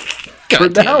 But for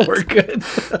now, we're good.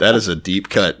 That is a deep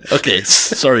cut. Okay,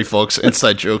 sorry, folks.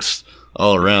 Inside jokes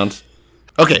all around.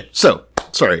 Okay, so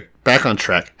sorry. Back on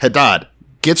track. Hadad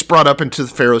gets brought up into the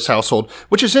Pharaoh's household,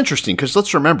 which is interesting because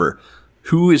let's remember.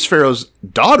 Who is Pharaoh's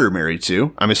daughter married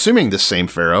to? I'm assuming this same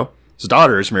Pharaoh. His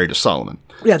daughter is married to Solomon.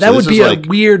 Yeah, that would be a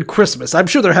weird Christmas. I'm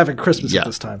sure they're having Christmas at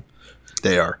this time.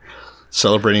 They are.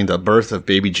 Celebrating the birth of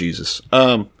baby Jesus.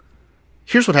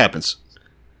 Here's what happens.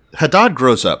 Hadad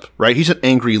grows up, right? He's an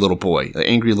angry little boy, an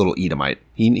angry little Edomite.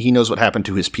 He knows what happened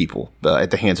to his people at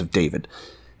the hands of David.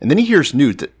 And then he hears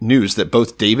news that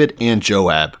both David and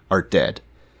Joab are dead.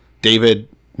 David,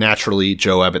 naturally,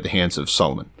 Joab at the hands of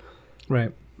Solomon.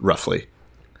 Right. Roughly.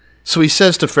 So he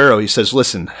says to Pharaoh,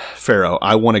 listen, Pharaoh,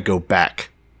 I want to go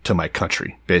back to my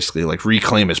country. Basically, like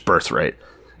reclaim his birthright.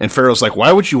 And Pharaoh's like,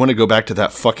 why would you want to go back to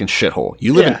that fucking shithole?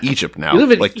 You live in Egypt now. You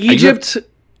live in Egypt.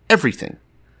 Everything.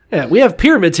 Yeah, we have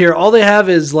pyramids here. All they have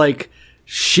is like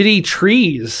shitty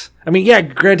trees. I mean, yeah,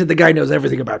 granted the guy knows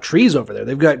everything about trees over there.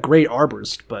 They've got great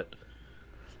arbors, but...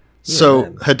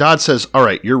 So Hadad says, all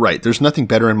right, you're right. There's nothing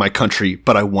better in my country,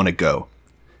 but I want to go.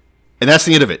 And that's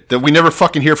the end of it. That we never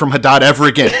fucking hear from Hadad ever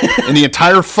again in the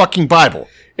entire fucking Bible.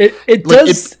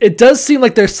 It does seem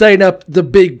like they're setting up the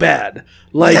big bad.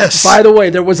 Like, by the way,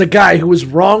 there was a guy who was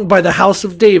wronged by the house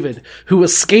of David who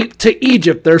escaped to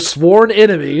Egypt, their sworn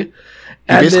enemy.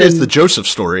 And basically, it's the Joseph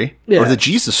story or the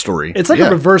Jesus story. It's like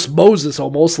a reverse Moses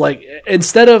almost. Like,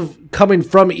 instead of coming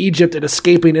from Egypt and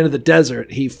escaping into the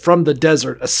desert, he from the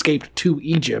desert escaped to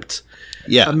Egypt.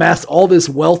 Yeah, amassed all this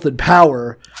wealth and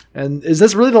power. And is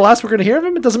this really the last we're going to hear of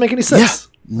him? It doesn't make any sense.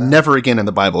 Yeah. Never again in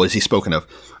the Bible is he spoken of.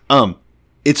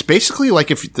 It's basically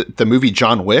like if the movie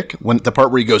John Wick, when the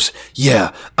part where he goes,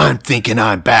 "Yeah, I'm thinking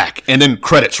I'm back," and then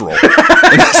credits roll.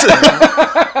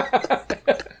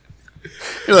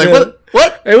 You're like,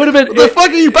 what? It would have been. What the fuck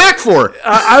are you back for?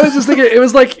 I was just thinking it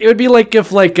would be like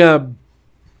if like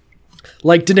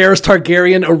like Daenerys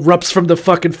Targaryen erupts from the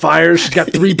fucking fire. She's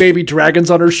got 3 baby dragons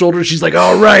on her shoulders. She's like,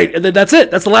 all right. And then that's it.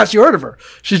 That's the last you heard of her.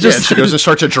 She's just she goes and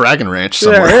starts a dragon ranch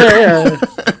somewhere. Yeah.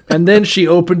 And then she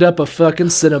opened up a fucking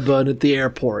Cinnabon at the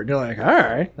airport. And you're like, all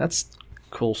right, that's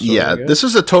cool story. Yeah, this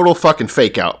is a total fucking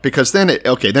fake out, because then it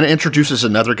introduces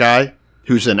another guy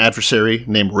who's an adversary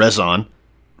named Rezon.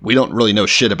 We don't really know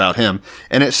shit about him.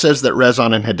 And it says that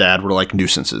Rezon and Hadad were like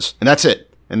nuisances. And that's it.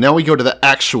 And now we go to the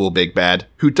actual big bad,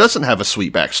 who doesn't have a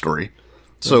sweet backstory.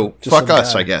 So fuck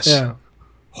us, I guess. Yeah.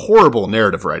 Horrible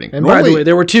narrative writing. And by the way,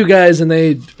 there were 2 guys, and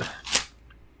they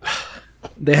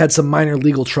had some minor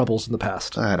legal troubles in the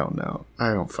past. I don't know.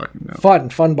 I don't fucking know.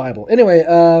 Fun Bible. Anyway,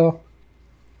 now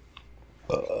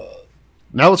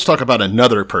let's talk about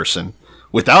another person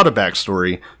without a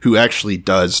backstory who actually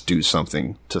does do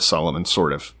something to Solomon,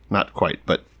 sort of. Not quite,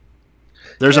 but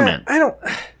there's a man.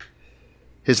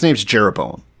 His name's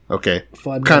Jeroboam. Okay.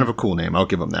 Kind of a cool name. I'll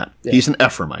give him that. Yeah. He's an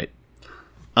Ephraimite.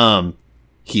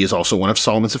 He is also one of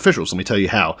Solomon's officials. Let me tell you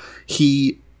how.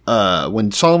 He,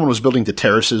 when Solomon was building the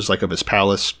terraces, like of his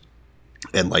palace,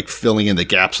 and like filling in the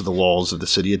gaps of the walls of the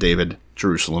city of David,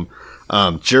 Jerusalem,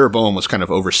 Jeroboam was kind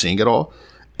of overseeing it all.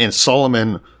 And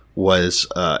Solomon was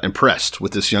impressed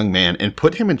with this young man and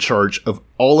put him in charge of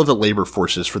all of the labor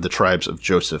forces for the tribes of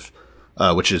Joseph,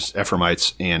 which is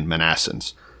Ephraimites and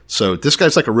Manassans. So this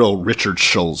guy's like a real Richard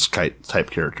Schulz type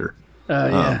character.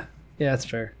 Yeah, that's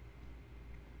fair.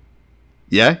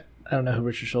 Yeah? I don't know who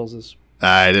Richard Schulz is.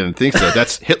 I didn't think so.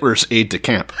 That's Hitler's aide de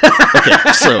camp.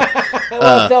 Okay, so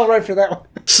I fell right for that one.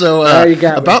 So you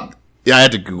got about I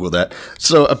had to Google that.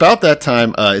 So about that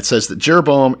time, it says that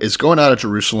Jeroboam is going out of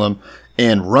Jerusalem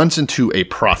and runs into a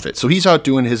prophet. So he's out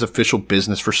doing his official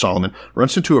business for Solomon.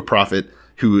 Runs into a prophet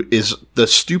who is the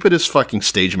stupidest fucking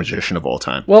stage magician of all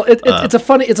time. Well, it's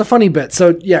a funny bit.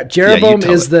 So yeah, Jeroboam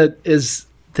is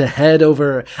the head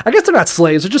over. I guess they're not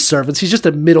slaves; they're just servants. He's just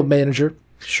a middle manager.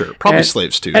 Sure, probably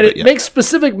slaves too. And it makes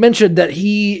specific mention that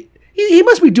he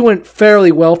must be doing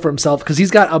fairly well for himself, because he's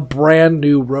got a brand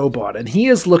new robe on and he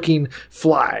is looking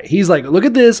fly. He's like, look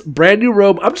at this brand new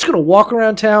robe. I'm just going to walk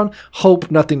around town,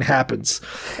 hope nothing happens.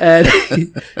 And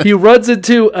he runs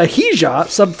into Ahijah,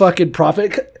 some fucking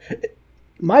prophet.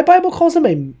 My Bible calls him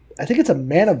I think it's a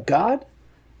man of God.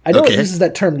 I know it uses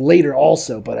that term later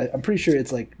also, but I'm pretty sure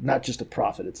it's like not just a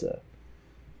prophet.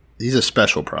 He's a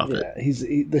special prophet. Yeah, he's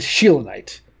the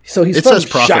Shilonite. So he's it from says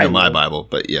prophet Shiloh. In my Bible,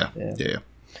 but yeah.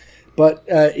 But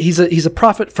he's a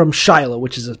prophet from Shiloh,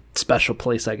 which is a special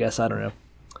place, I guess. I don't know.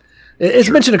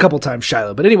 It's mentioned a couple times,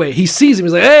 Shiloh. But anyway, he sees him.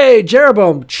 He's like, hey,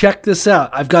 Jeroboam, check this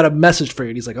out. I've got a message for you.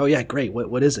 And he's like, oh, yeah, great.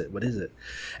 What is it? What is it?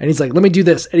 And he's like, let me do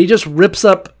this. And he just rips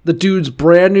up the dude's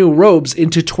brand new robes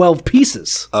into 12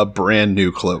 pieces. A brand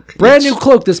new cloak. Brand new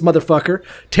cloak, this motherfucker.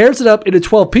 Tears it up into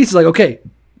 12 pieces. Like, okay,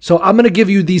 so I'm going to give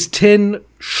you these 10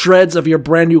 shreds of your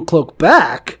brand new cloak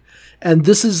back. And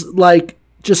this is like,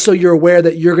 just so you're aware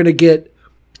that you're going to get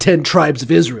 10 tribes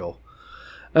of Israel.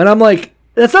 And I'm like,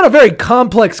 that's not a very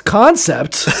complex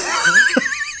concept.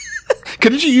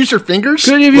 Couldn't you use your fingers?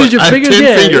 Couldn't you use your fingers?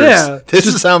 10 fingers. Yeah. This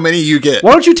is how many you get.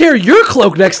 Why don't you tear your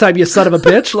cloak next time, you son of a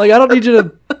bitch? Like, I don't need you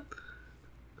to...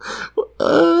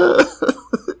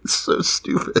 It's so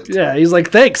stupid. Yeah, he's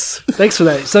like, thanks for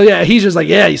that. So yeah, he's just like,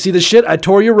 yeah, you see this shit? I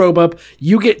tore your robe up.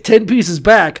 You get 10 pieces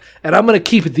back, and I'm going to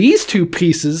keep these 2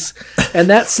 pieces, and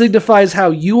that signifies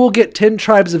how you will get 10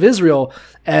 tribes of Israel,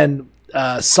 and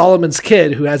Solomon's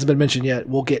kid, who hasn't been mentioned yet,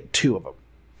 will get 2 of them.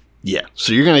 Yeah,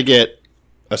 so you're going to get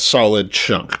a solid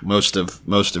chunk, most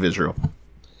of Israel.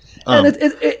 And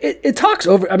it talks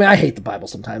over. I mean, I hate the Bible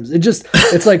sometimes.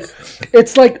 It's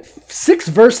like 6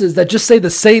 verses that just say the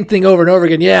same thing over and over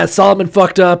again. Yeah, Solomon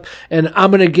fucked up, and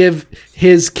I'm gonna give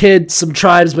his kid some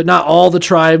tribes, but not all the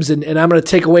tribes, and I'm gonna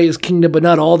take away his kingdom, but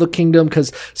not all the kingdom,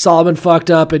 because Solomon fucked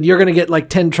up, and you're gonna get like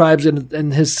 10 tribes,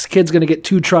 and his kid's gonna get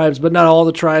 2 tribes, but not all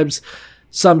the tribes.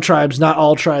 Some tribes, not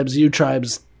all tribes. You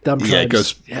tribes, dumb tribes. Yeah, it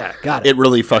goes. Yeah, got it. It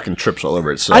really fucking trips all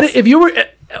over itself.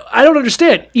 I don't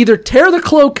understand. Either tear the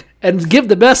cloak and give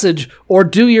the message, or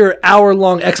do your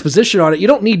hour-long exposition on it. You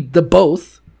don't need the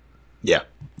both. Yeah.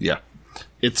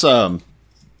 It's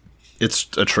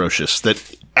atrocious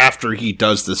that after he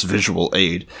does this visual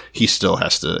aid, he still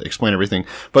has to explain everything.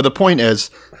 But the point is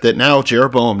that now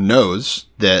Jeroboam knows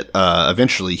that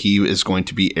eventually he is going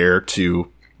to be heir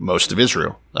to most of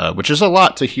Israel, which is a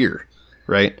lot to hear,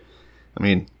 right? I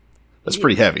mean, that's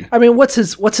pretty heavy. I mean, what's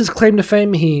his claim to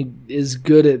fame? He is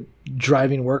good at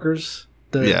driving workers.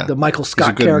 The Michael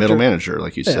Scott character. He's a good character. middle manager,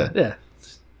 like you said.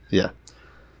 Yeah.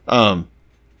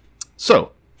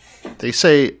 So they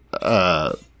say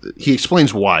he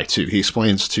explains why too. He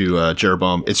explains to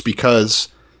Jeroboam it's because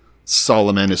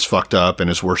Solomon is fucked up and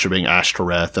is worshiping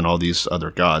Ashtoreth and all these other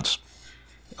gods.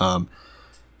 But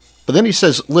then he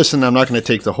says, listen, I'm not going to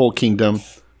take the whole kingdom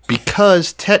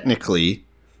because technically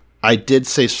I did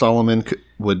say Solomon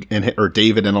would, or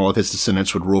David and all of his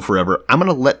descendants would rule forever. I'm going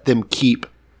to let them keep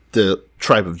the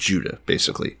tribe of Judah,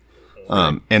 basically,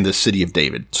 and the city of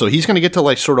David. So he's going to get to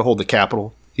like sort of hold the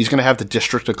capital. He's going to have the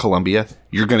District of Columbia.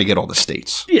 You're going to get all the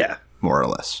states. Yeah. More or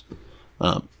less.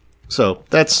 So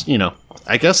that's,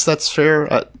 I guess that's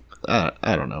fair.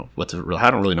 I don't know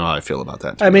I don't really know how I feel about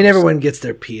that. I mean, everyone gets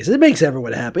their piece. It makes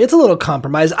everyone happy. It's a little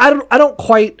compromise.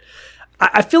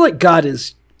 I feel like God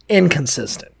is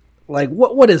inconsistent. Like,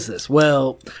 what is this?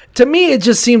 Well, to me, it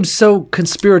just seems so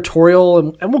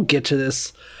conspiratorial, and we'll get to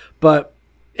this, but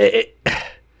it's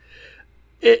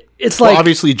like... Well,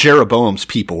 obviously, Jeroboam's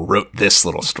people wrote this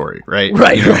little story, right?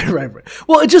 Right.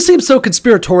 Well, it just seems so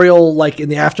conspiratorial, like, in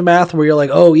the aftermath, where you're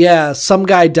like, oh, yeah, some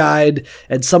guy died,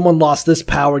 and someone lost this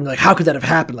power, and you're like, how could that have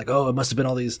happened? Like, oh, it must have been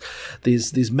all these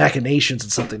machinations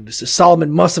and something. So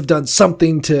Solomon must have done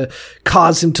something to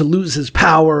cause him to lose his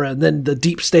power, and then the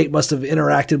deep state must have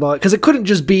interacted with it. Because it couldn't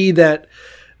just be that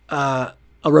a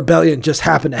rebellion just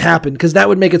happened to happen, because that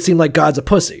would make it seem like God's a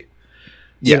pussy.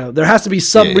 Yeah. There has to be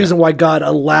some reason why God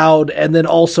allowed and then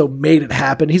also made it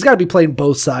happen. He's got to be playing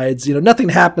both sides. Nothing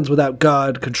happens without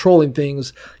God controlling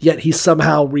things, yet he's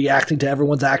somehow reacting to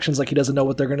everyone's actions like he doesn't know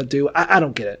what they're going to do. I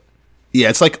don't get it. Yeah,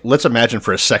 it's like, let's imagine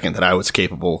for a second that I was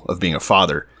capable of being a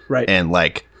father. Right. And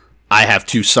like, I have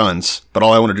 2 sons, but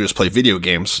all I want to do is play video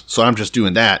games. So I'm just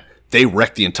doing that. They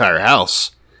wreck the entire house.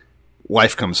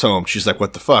 Wife comes home. She's like,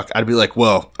 what the fuck? I'd be like,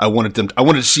 well, I wanted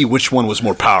to see which one was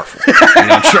more powerful.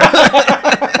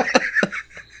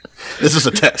 This is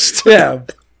a test. Yeah.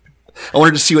 I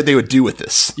wanted to see what they would do with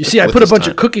this. You see, I put a bunch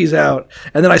of cookies out,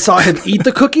 and then I saw him eat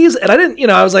the cookies, and I didn't,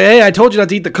 I was like, hey, I told you not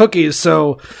to eat the cookies,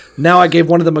 so now I gave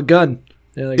one of them a gun.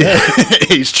 Like, hey.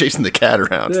 He's chasing the cat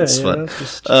around. Yeah, it's fun.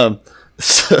 Just... So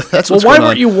that's well, why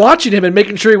weren't you watching him and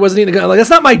making sure he wasn't eating a gun? Like,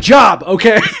 that's not my job,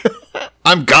 okay?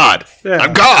 I'm God. Yeah.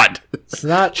 I'm God. It's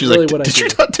not She's really like, what I do. Did you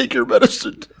not take your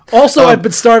medicine? Also, I've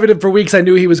been starving him for weeks. I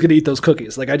knew he was going to eat those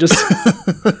cookies. Like,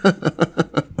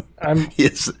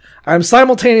 I'm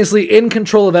simultaneously in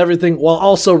control of everything while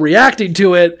also reacting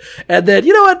to it. And then,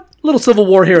 you know what? Little civil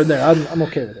war here and there. I'm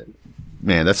okay with it.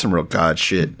 Man, that's some real God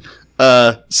shit.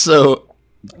 So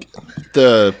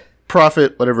the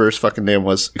prophet, whatever his fucking name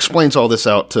was, explains all this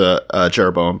out to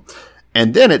Jeroboam.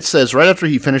 And then it says, right after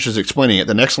he finishes explaining it,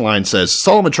 the next line says,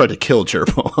 Solomon tried to kill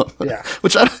Jeroboam. Yeah.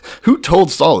 Who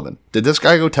told Solomon? Did this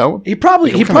guy go tell him? He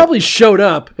probably showed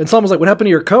up, and Solomon's like, what happened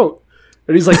to your coat?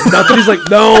 And he's like, nothing. He's like,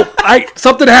 no,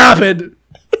 something happened.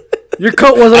 Your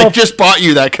coat wasn't I just bought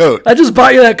you that coat. I just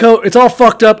bought you that coat. It's all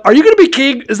fucked up. Are you going to be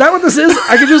king? Is that what this is?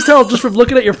 I can just tell just from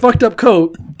looking at your fucked up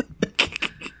coat.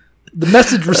 The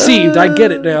message received. I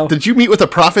get it now. Did you meet with a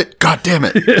prophet? God damn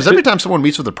it. Because every time someone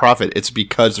meets with a prophet, it's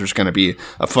because there's going to be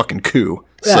a fucking coup.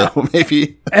 Yeah. So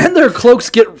maybe. And their cloaks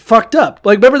get fucked up.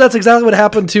 Like, remember that's exactly what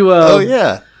happened to...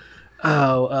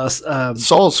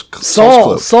 Saul's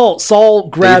cloak. Saul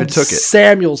grabbed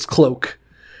Samuel's cloak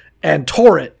and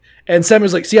tore it. And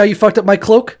Samuel's like, see how you fucked up my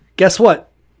cloak? Guess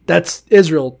what? That's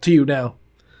Israel to you now.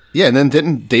 Yeah, and then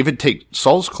didn't David take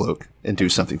Saul's cloak and do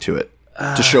something to it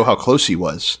to show how close he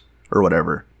was? Or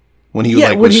whatever. When he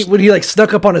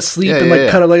snuck up on his sleep and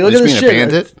cut him like, look at this shit.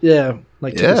 Bandit?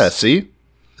 Like, see?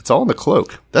 It's all in the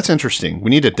cloak. That's interesting. We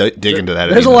need to dig into that.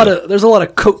 There's a lot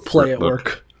of coat play at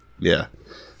work. Yeah.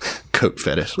 Coat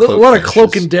fetish. A lot of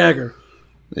cloak and dagger.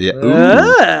 Yeah. Ooh.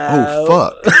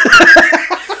 Oh fuck.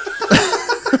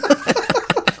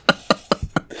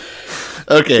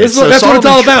 Okay. That's what it's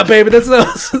all about, baby. That's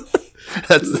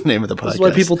the name of the podcast. That's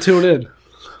why people tune in.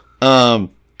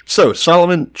 So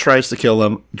Solomon tries to kill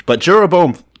him, but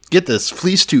Jeroboam, get this,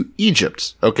 flees to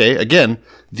Egypt. Okay, again,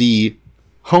 the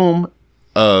home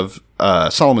of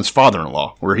Solomon's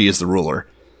father-in-law, where he is the ruler.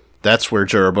 That's where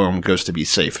Jeroboam goes to be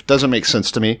safe. Doesn't make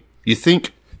sense to me. You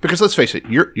think, because let's face it,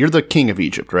 you're the king of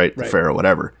Egypt, right? The pharaoh,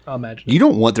 whatever. I'll imagine. You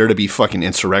don't want there to be fucking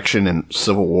insurrection and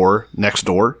civil war next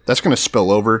door. That's going to spill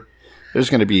over. There's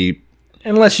going to be...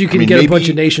 Unless you can get a bunch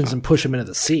of nations and push them into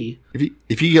the sea.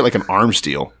 If you get like an arms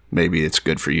deal, maybe it's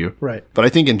good for you. Right. But I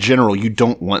think in general, you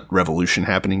don't want revolution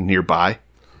happening nearby.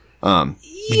 You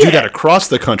do that across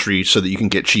the country so that you can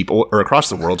get cheap oil, or across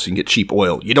the world so you can get cheap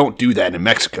oil. You don't do that in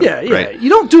Mexico. Yeah. Right? You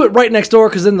don't do it right next door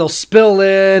because then they'll spill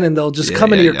in and they'll just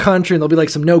come into your country and there'll be like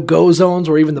some no-go zones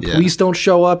where even the police don't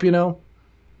show up,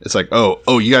 It's like,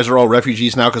 oh, you guys are all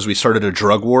refugees now because we started a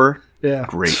drug war? Yeah.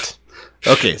 Great.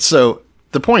 Okay, so...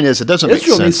 The point is, it doesn't make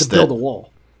sense. Israel needs to build a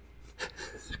wall.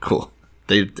 Cool.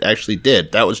 They actually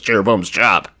did. That was Jeroboam's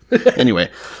job. Anyway,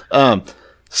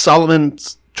 Solomon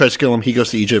tries to kill him. He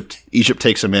goes to Egypt. Egypt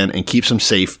takes him in and keeps him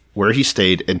safe where he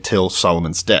stayed until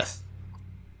Solomon's death.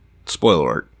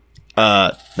 Spoiler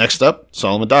alert. Next up,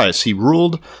 Solomon dies. He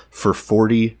ruled for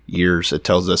 40 years, it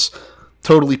tells us.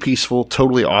 Totally peaceful,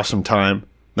 totally awesome time.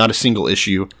 Not a single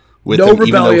issue with no him,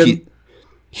 rebellion. even though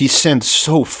he sinned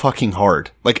so fucking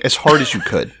hard. Like, as hard as you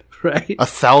could. Right.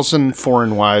 1,000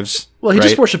 foreign wives. Well, he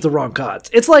just worshipped the wrong gods.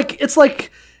 It's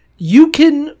like you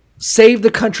can save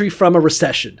the country from a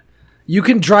recession. You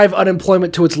can drive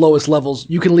unemployment to its lowest levels.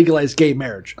 You can legalize gay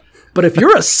marriage. But if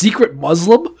you're a secret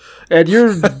Muslim and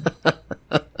you're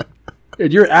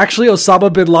actually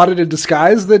Osama bin Laden in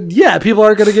disguise, then yeah, people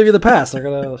aren't going to give you the pass. They're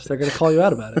gonna call you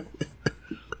out about it.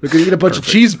 They're going to eat a bunch of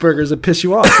cheeseburgers and piss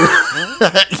you off.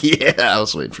 Yeah, I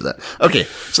was waiting for that. Okay,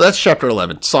 so that's chapter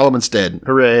 11. Solomon's dead.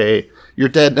 Hooray. You're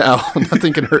dead now.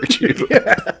 Nothing can hurt you.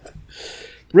 Yeah.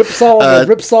 Rip Solomon.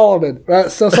 Rip Solomon.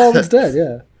 So Solomon's dead,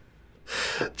 yeah.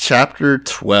 Chapter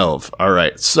 12. All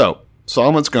right, so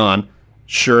Solomon's gone.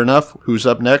 Sure enough, who's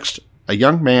up next? A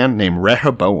young man named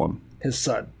Rehoboam. His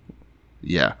son.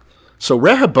 Yeah. So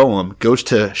Rehoboam goes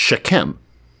to Shechem.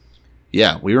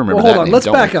 Yeah, we remember that. Hold on, name, let's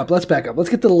don't back we? up. Let's back up. Let's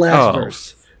get to the last Oh,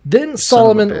 verse. Then son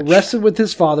Solomon of a bitch. rested with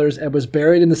his fathers and was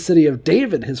buried in the city of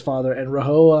David, his father, and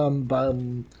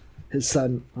Rehoboam, his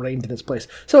son, reigned in his place.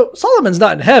 So Solomon's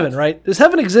not in heaven, right? Does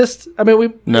heaven exist? I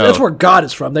mean, No. that's where God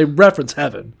is from. They reference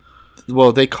heaven.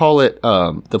 Well, they call it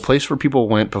the place where people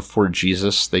went before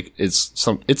Jesus.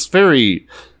 It's very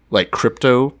like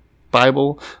crypto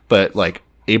Bible, but like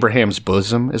Abraham's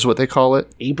bosom is what they call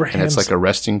it. Abraham's and it's like a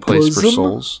resting place for bosom?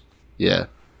 souls. Yeah.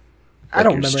 I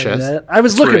don't Like your remember chest. that. I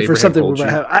was That's where looking for Abraham something. holds Where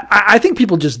you. I think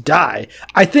people just die.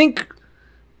 I think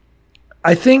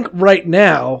right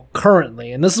now,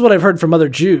 currently, and this is what I've heard from other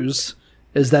Jews,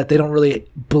 is that they don't really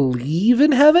believe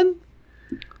in heaven.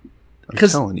 I'm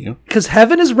telling you. Because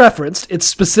heaven is referenced. It's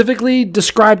specifically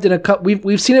described in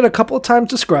we've seen it a couple of times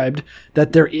described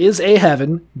that there is a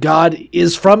heaven. God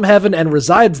is from heaven and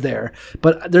resides there.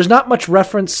 But there's not much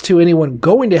reference to anyone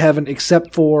going to heaven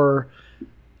except for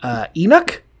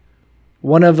Enoch,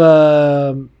 one of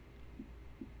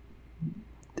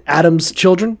Adam's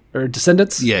children or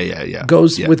descendants. Yeah.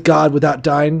 Goes Yeah. with God without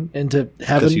dying into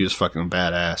heaven. Because he was fucking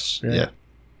badass. Yeah.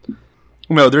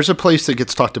 No, there's a place that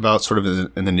gets talked about sort of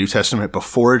in the New Testament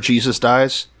before Jesus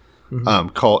dies,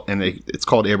 it's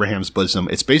called Abraham's bosom.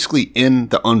 It's basically in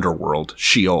the underworld,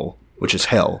 Sheol, which is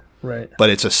hell. Right. But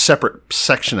it's a separate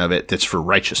section of it that's for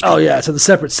righteous people. Oh yeah, it's in the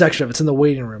separate section of it. It's in the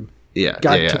waiting room. Yeah,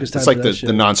 God yeah. took his time It's like for that the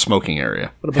shit. non-smoking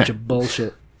area. What a bunch of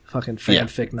bullshit. Fucking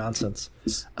fanfic nonsense.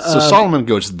 So Solomon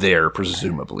goes there,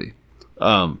 presumably.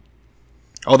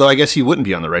 Although I guess he wouldn't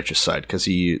be on the righteous side because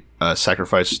he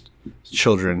sacrificed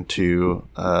children to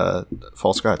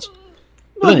false gods.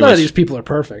 But Well, none of anyways, these people are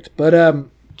perfect, but I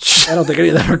don't think any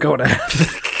of them are going to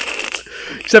heaven.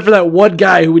 Except for that one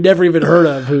guy who we never even heard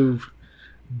of who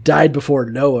died before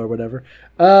Noah or whatever.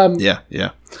 yeah.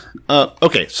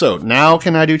 Okay, so now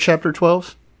can I do chapter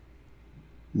 12?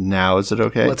 Now is it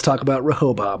okay? Let's talk about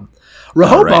Rehoboam.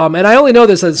 Rehoboam, and I only know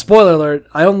this as spoiler alert.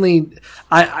 I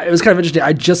it was kind of interesting.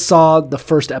 I just saw the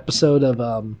first episode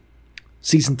of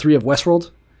season 3 of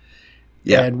Westworld.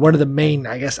 Yeah. And one of the main,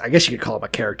 I guess you could call him a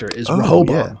character, is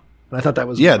Rehoboam. yeah. And I thought that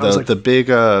was Yeah, I was like, the big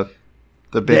the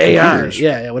AI, computers.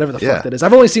 yeah, whatever the Yeah. fuck that is.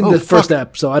 I've only seen Oh, the first fuck.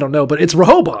 ep, so I don't know, but it's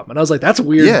Rehoboam, and I was like, that's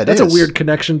weird. Yeah, it that's is. a weird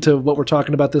connection to what we're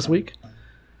talking about this week.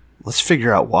 Let's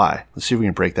figure out why. Let's see if we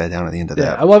can break that down at the end of Yeah,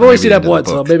 that. well, I've only Maybe seen the that end of the once,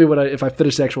 so book. maybe if I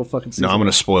finish the actual fucking season. No, I'm going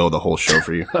to spoil the whole show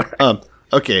for you.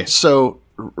 Okay, so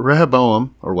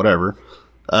Rehoboam, or whatever,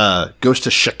 goes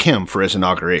to Shechem for his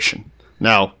inauguration.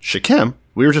 Now, Shechem,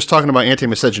 we were just talking about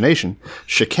anti-miscegenation.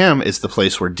 Shechem is the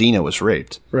place where Dinah was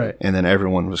raped. Right. And then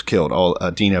everyone was killed, all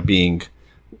Dinah being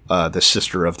the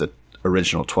sister of the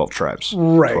original 12 tribes.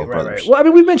 12 Right. brothers. Well, I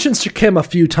mean, we've mentioned Shechem a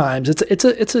few times. It's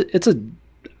a.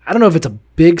 I don't know if it's a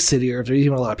big city or if there's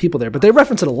even a lot of people there, but they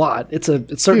reference it a lot. It's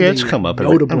certainly Yeah, it's come up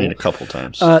notable. a couple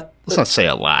times. Let's not say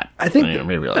a lot. I think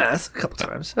maybe that's a couple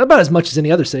times. About as much as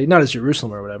any other city, not as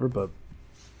Jerusalem or whatever, but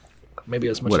maybe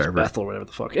as much as Bethel or whatever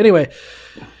the fuck. Anyway,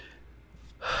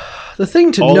 the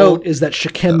thing to note is that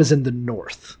Shechem is in the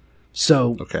north,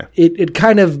 so it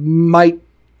kind of might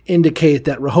indicate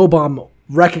that Rehoboam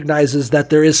recognizes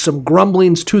that there is some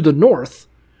grumblings to the north.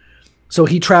 So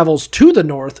he travels to the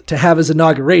north to have his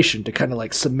inauguration to kind of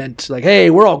like cement, like, hey,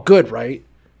 we're all good, right?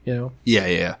 You know?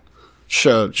 Yeah.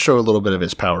 Show a little bit of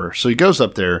his power. So he goes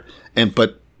up there,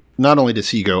 but not only does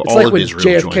he go, It's all like of when Israel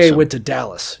joins JFK him. went to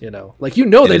Dallas, you know? Like, you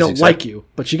know they don't like you,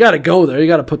 but you got to go there. You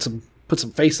got to put some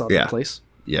face on that place.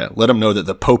 Yeah, let them know that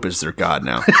the Pope is their god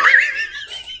now.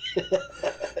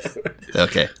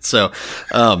 Okay, so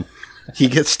he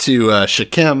gets to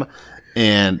Shechem,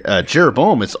 and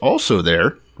Jeroboam is also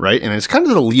there, right? And it's kind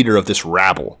of the leader of this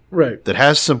rabble, Right. that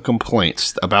has some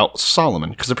complaints about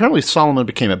Solomon, because apparently Solomon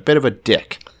became a bit of a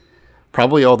dick.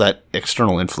 Probably all that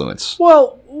external influence.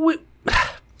 Well,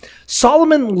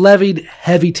 Solomon levied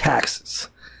heavy taxes,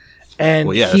 and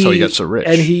Well, yeah, that's how he got so rich.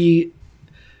 And he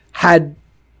had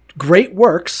great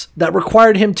works that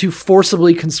required him to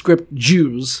forcibly conscript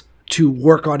Jews to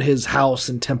work on his house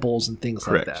and temples and things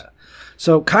Correct. like that.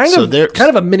 So kind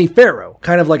of a mini pharaoh,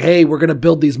 kind of like, hey, we're going to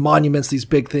build these monuments, these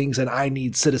big things, and I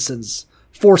need citizens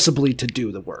forcibly to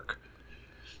do the work.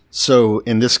 So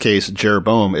in this case,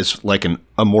 Jeroboam is like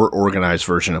a more organized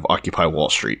version of Occupy Wall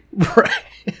Street, Right.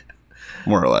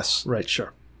 more or less. Right.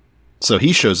 Sure. So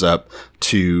he shows up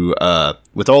to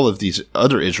with all of these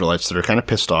other Israelites that are kind of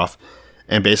pissed off,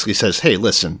 and basically says, "Hey,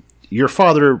 listen, your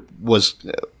father was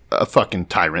a fucking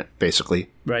tyrant, basically.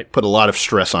 Right. Put a lot of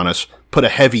stress on us, put a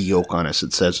heavy yoke on us."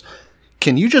 It says,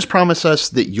 "Can you just promise us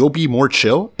that you'll be more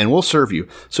chill and we'll serve you?"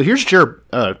 So here's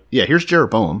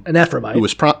Jeroboam, An Ephraimite.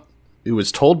 who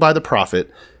was told by the prophet,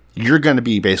 "You're going to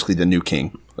be basically the new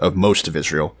king of most of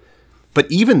Israel." But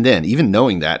even then, even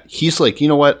knowing that, he's like, you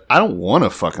know what? I don't want to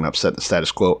fucking upset the status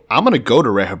quo. I'm going to go to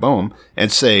Rehoboam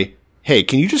and say, "Hey,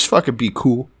 can you just fucking be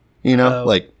cool?" You know,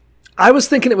 like, I was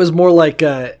thinking it was more like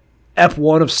Ep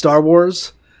 1 of Star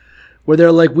Wars, where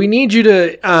they're like, we need you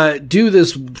to do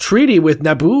this treaty with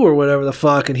Naboo or whatever the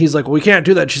fuck. And he's like, well, we can't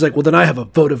do that. And she's like, well, then I have a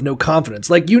vote of no confidence.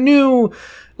 Like, you knew,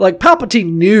 like,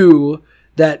 Palpatine knew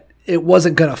that it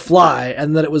wasn't going to fly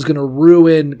and that it was going to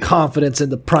ruin confidence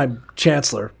in the Prime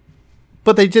Chancellor.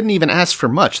 but they didn't even ask for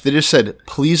much. They just said,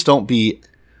 "Please don't be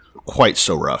quite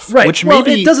so rough." Right. Which well,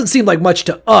 maybe it doesn't seem like much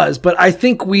to us, but I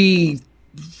think it's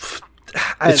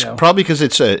don't know. probably because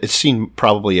it's seen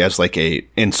probably as like a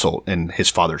insult in his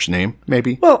father's name.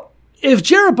 Maybe. Well, if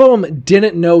Jeroboam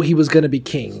didn't know he was going to be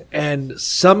king, and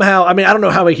somehow, I mean, I don't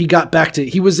know how he got back to,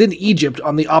 he was in Egypt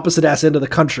on the opposite ass end of the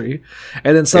country,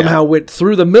 and then somehow went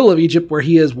through the middle of Egypt where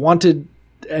he is wanted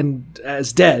and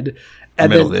as dead. And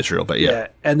middle of Israel, but yeah.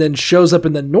 and then shows up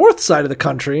in the north side of the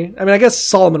country. I mean, I guess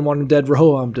Solomon wanted him dead.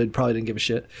 Rehoboam probably didn't give a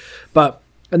shit.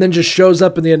 And then just shows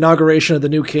up in the inauguration of the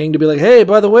new king to be like, hey,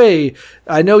 by the way,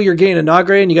 I know you're getting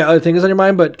inaugurated and you got other things on your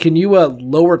mind, but can you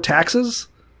lower taxes?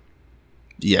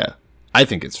 Yeah, I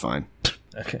think it's fine.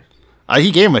 Okay.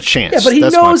 He gave him a chance. Yeah, but he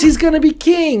That's knows he's going to be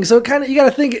king. So kind of, you got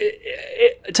to think,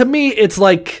 to me, it's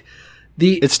like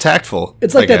it's tactful.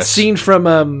 It's like that scene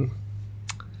from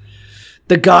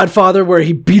The Godfather where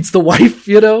he beats the wife,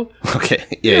 you know?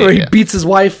 Okay. Yeah. Where he beats his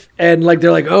wife and like,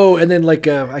 they're like, oh, and then like,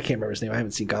 I can't remember his name. I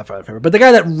haven't seen Godfather forever, but the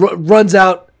guy that runs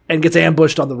out and gets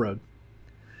ambushed on the road.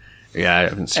 Yeah, I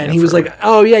haven't seen And it he was forever. like,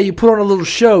 oh yeah, you put on a little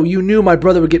show. You knew my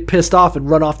brother would get pissed off and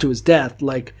run off to his death.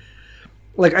 Like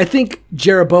I think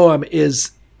Jeroboam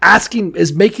is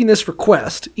making this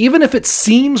request, even if it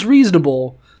seems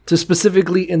reasonable, to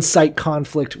specifically incite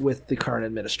conflict with the current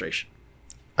administration.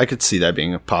 I could see that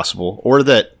being possible, or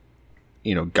that,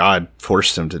 you know, God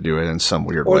forced him to do it in some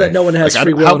weird way. Or that no one has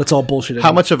free will and it's all bullshit How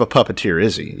anyway. much of a puppeteer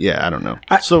is he? Yeah, I don't know.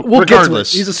 We'll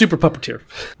regardless, get to it. He's a super puppeteer.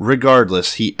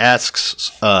 Regardless, he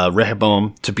asks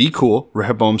Rehoboam to be cool.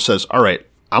 Rehoboam says, all right,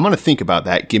 I'm going to think about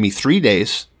that. Give me 3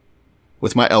 days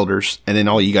with my elders, and then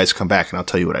all you guys come back and I'll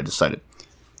tell you what I decided.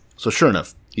 So sure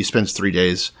enough, he spends 3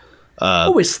 days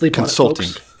Always sleep consulting.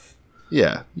 on it, folks.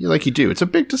 Yeah, like you do. It's a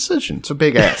big decision. It's a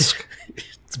big ask.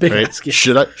 It's a big Right? ask.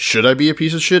 Yeah. Should I be a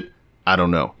piece of shit? I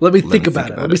don't know. Let me think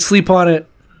about it. Let me sleep on it.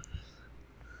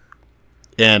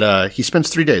 And he spends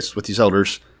 3 days with these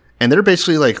elders, and they're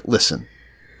basically like, listen,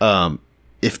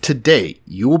 if today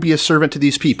you will be a servant to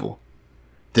these people,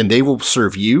 then they will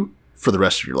serve you for the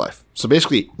rest of your life. So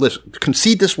basically, listen,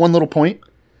 concede this one little point,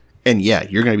 and yeah,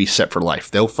 you're going to be set for life.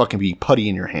 They'll fucking be putty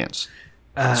in your hands.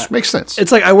 This makes sense.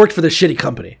 It's like I worked for this shitty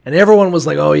company, and everyone was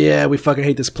like, "Oh yeah, we fucking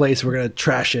hate this place. We're gonna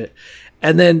trash it."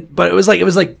 And then, but it was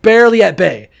like barely at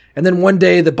bay. And then one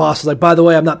day, the boss was like, "By the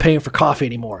way, I'm not paying for coffee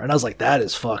anymore." And I was like, "That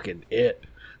is fucking it.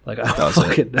 Like,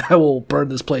 I will burn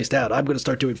this place down. I'm gonna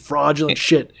start doing fraudulent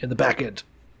shit in the back end."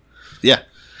 Yeah,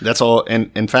 that's all.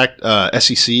 And in fact,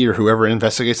 SEC or whoever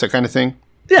investigates that kind of thing.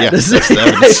 Yeah, that's the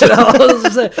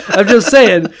evidence. I'm just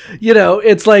saying, you know,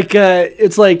 it's like,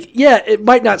 yeah, it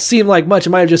might not seem like much. It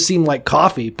might have just seemed like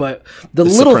coffee, but the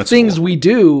It's little the principle. things we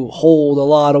do hold a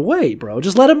lot of weight, bro.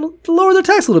 Just let them lower their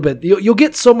tax a little bit. You'll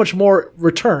get so much more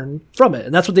return from it.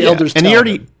 And that's what the elders and tell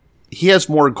him. he has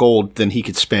more gold than he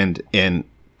could spend in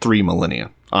 3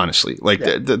 millennia, honestly. Like,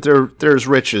 they're as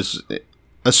rich as,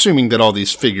 assuming that all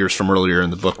these figures from earlier in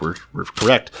the book were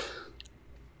correct,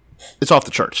 it's off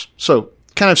the charts. So,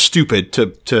 kind of stupid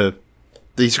to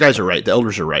these guys are right. The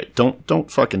elders are right.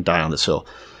 Don't fucking die on this hill.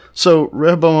 So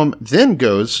Rehoboam then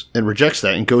goes and rejects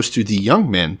that and goes to the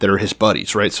young men that are his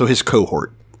buddies, right? So his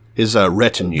cohort, his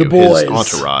retinue, The boys. his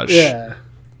entourage. Yeah.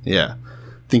 Yeah.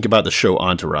 Think about the show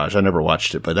Entourage. I never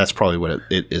watched it, but that's probably what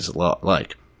it is a lot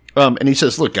like. And he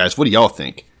says, look, guys, what do y'all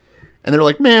think? And they're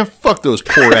like, man, fuck those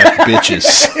poor ass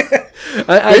bitches.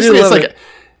 I do love it.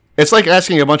 It's like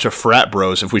asking a bunch of frat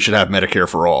bros if we should have Medicare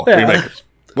for all. Yeah. You're like,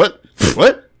 what?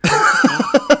 What?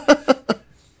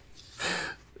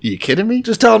 You kidding me?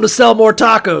 Just tell them to sell more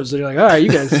tacos. And you're like, all right,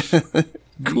 you guys,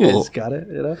 Cool. you guys got it.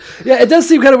 You know? Yeah, it does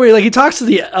seem kind of weird. Like he talks to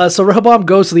the so Rehoboam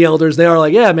goes to the elders. They are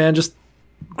like, yeah, man, just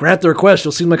grant the request.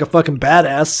 You'll seem like a fucking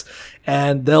badass,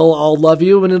 and they'll all love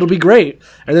you, and it'll be great.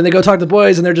 And then they go talk to the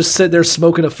boys, and they're just sitting there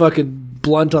smoking a fucking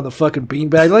blunt on the fucking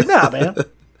beanbag. They're like, nah, man.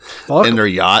 Fuck. In their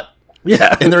yacht.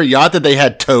 Yeah. In their yacht that they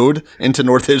had towed into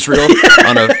North Israel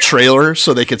on a trailer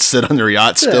so they could sit on their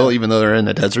yacht still, even though they're in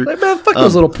the desert. Like, man, fuck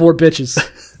those little poor bitches.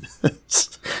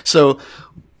 So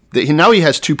now he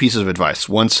has two pieces of advice.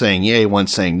 One saying yay, one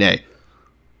saying nay.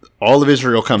 All of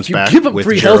Israel comes You back give them with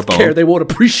free Jeroboam. health care, they won't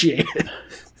appreciate it.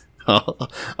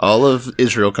 All of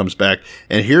Israel comes back,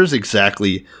 and here's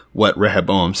exactly what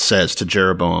Rehoboam says to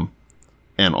Jeroboam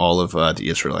and all of the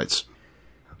Israelites.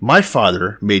 My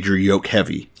father made your yoke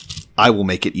heavy. I will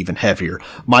make it even heavier.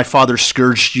 My father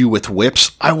scourged you with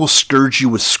whips. I will scourge you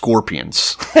with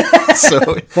scorpions.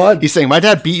 So Fun. he's saying, my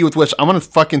dad beat you with whips. I'm going to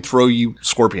fucking throw you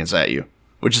scorpions at you,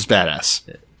 which is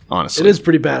badass, honestly. It is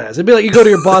pretty badass. It'd be like you go to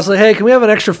your boss, like, hey, can we have an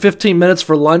extra 15 minutes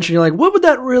for lunch? And you're like, what would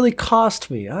that really cost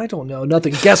me? I don't know.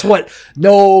 Nothing. Guess what?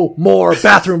 No more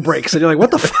bathroom breaks. And you're like, what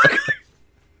the fuck?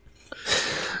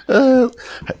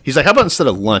 He's like, how about instead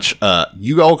of lunch,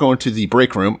 you all go into the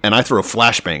break room and I throw a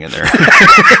flashbang in there.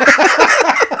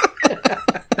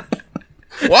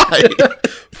 Why?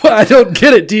 Well, I don't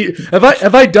get it. Do you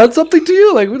have I done something to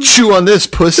you? Like, what- Chew on this,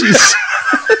 pussies.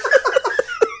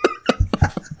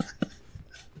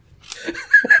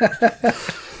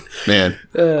 Man,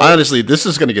 honestly, this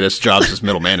is going to get us jobs as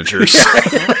middle managers.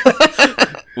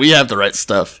 We have the right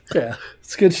stuff. yeah,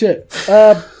 it's good shit.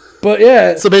 But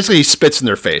yeah, So basically, he spits in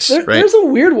their face, right? there's a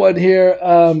weird one here.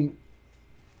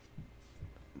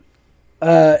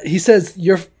 He says,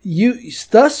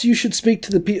 thus you should speak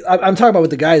to the people. I'm talking about what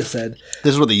the guys said.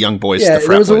 This is what the young boys, Yeah, the it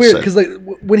frat was a boys weird said. because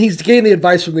like when he's getting the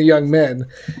advice from the young men,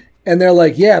 and they're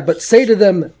like, "Yeah, but say to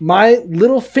them, my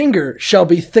little finger shall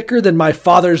be thicker than my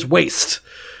father's waist,"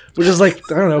 which is like,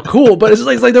 I don't know, cool, but it's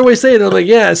like they're always saying, they're like,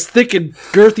 "Yeah, as thick and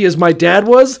girthy as my dad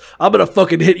was, I'm gonna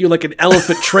fucking hit you like an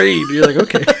elephant train." You're like,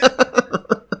 okay,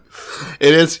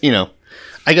 It is,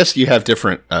 I guess you have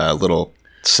different little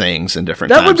sayings in different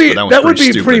that times. would be but that, would be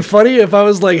stupid. pretty funny if I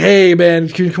was like, "Hey, man,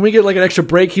 can we get like an extra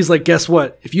break?" He's like, "Guess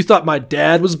what? If you thought my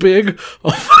dad was big,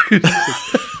 I'll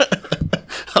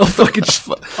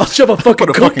shove a fucking Put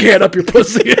a Coke fucking- can up your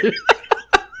pussy."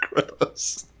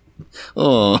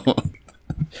 Oh,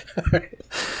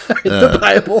 The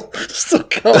Bible still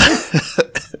going.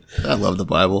 I love the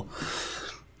Bible.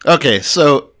 Okay,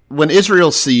 so when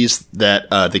Israel sees that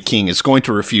the king is going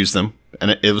to refuse them,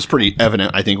 and it was pretty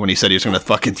evident, I think, when he said he was going to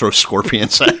fucking throw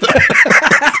scorpions at them.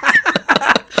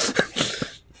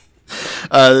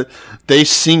 They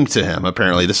sing to him,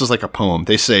 apparently. This is like a poem.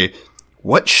 They say,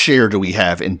 "What share do we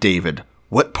have in David?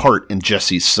 What part in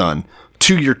Jesse's son?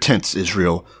 To your tents,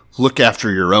 Israel. Look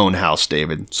after your own house,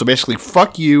 David." So basically,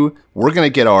 fuck you. We're going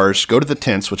to get ours. Go to the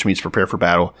tents, which means prepare for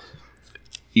battle.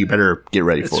 You better get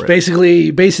ready for it.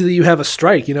 Basically you have a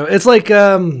strike.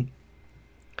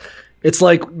 It's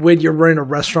like when you're running a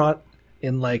restaurant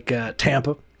in like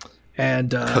Tampa,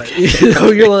 and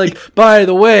you're like, by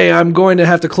the way, I'm going to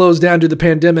have to close down due to the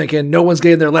pandemic, and no one's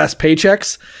getting their last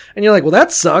paychecks. And you're like, well,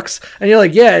 that sucks. And you're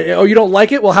like, yeah, oh, you don't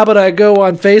like it? Well, how about I go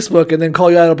on Facebook and then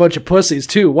call you out a bunch of pussies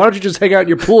too? Why don't you just hang out in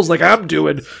your pools like I'm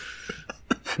doing?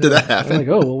 Did that I'm happen? like,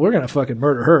 oh, well, we're gonna fucking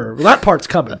murder her. Well, that part's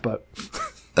coming, but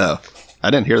Oh, I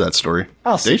didn't hear that story.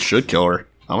 I'll see. They should kill her.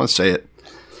 I'm going to say it.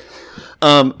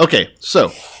 Okay,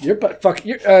 so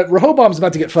Rehoboam's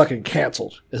about to get fucking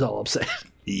canceled. Is all I'm saying.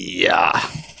 yeah.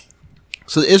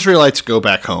 So the Israelites go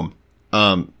back home.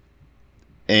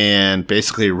 And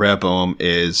basically Rehoboam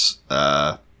is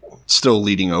still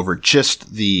leading over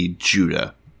just the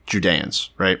Judeans,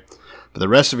 right? But the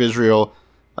rest of Israel,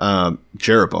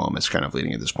 Jeroboam is kind of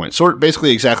leading at this point. So basically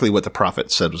exactly what the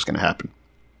prophet said was going to happen.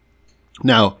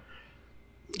 Now,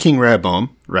 King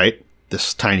Rehoboam, right,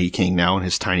 this tiny king now in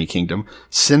his tiny kingdom,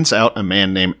 sends out a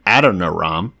man named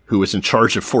Adoniram, who was in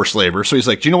charge of forced labor. So he's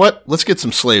like, do you know what? Let's get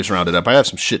some slaves rounded up. I have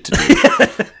some shit to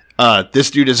do.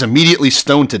 This dude is immediately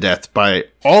stoned to death by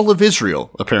all of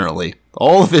Israel, apparently.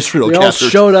 All of Israel We all gathered.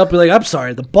 showed up and like, I'm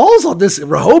sorry, the ball's on this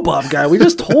Rehoboam guy. We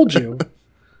just told you.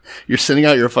 You're sending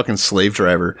out your fucking slave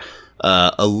driver.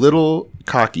 A little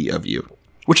cocky of you.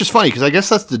 Which is funny, because I guess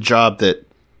that's the job that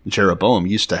Jeroboam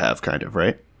used to have, kind of,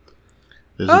 right?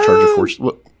 Is in charge of force.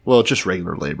 Well, just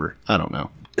regular labor. I don't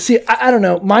know. See, I don't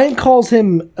know. Mine calls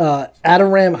him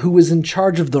Adoram, who was in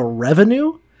charge of the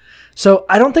revenue. So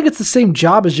I don't think it's the same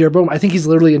job as Jeroboam. I think he's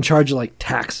literally in charge of like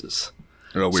taxes.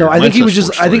 Oh, weird. So I think Mine says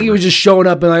forced he labor. was just showing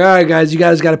up and like, all right, guys, you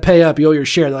guys got to pay up. You owe your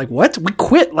share. They're like, what? We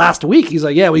quit last week. He's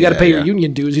like, yeah, we got to pay your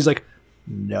union dues. He's like,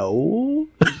 no.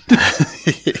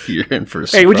 You're in for a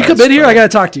Hey, would you come surprise, in here? bro. I got to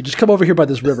talk to you. Just come over here by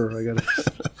this river. I got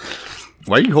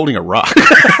Why are you holding a rock?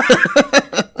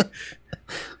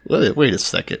 Wait a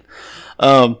second.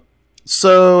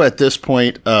 So at this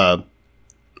point, all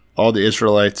the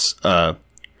Israelites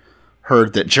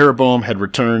heard that Jeroboam had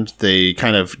returned. They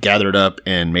kind of gathered up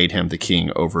and made him the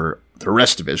king over the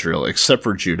rest of Israel, except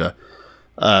for Judah.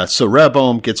 So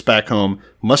Rehoboam gets back home,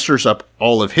 musters up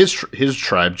all of his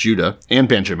tribe, Judah and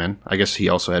Benjamin. I guess he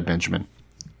also had Benjamin,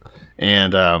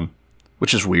 and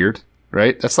which is weird,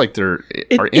 right? That's like our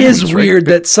It enemies, is right? weird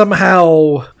that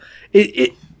somehow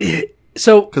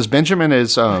so Because Benjamin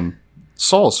is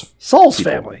Saul's people.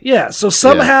 family. Yeah. So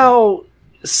somehow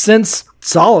since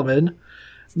Solomon,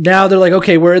 now they're like,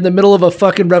 okay, we're in the middle of a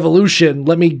fucking revolution.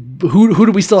 Who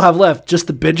do we still have left? Just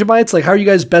the Benjamites? Like, how are you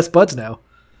guys best buds now?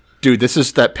 Dude, this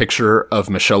is that picture of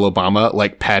Michelle Obama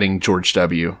like patting George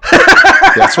W.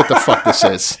 That's what the fuck this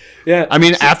is. Yeah. I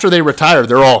mean, after they retire,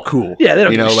 they're all cool. Yeah, they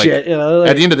don't give a like, shit, you know,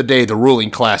 like- at the end of the day, the ruling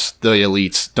class, the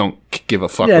elites, don't give a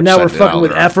fuck. Yeah, which now side we're of the fucking aisle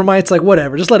with they're on. Ephraimites. Like,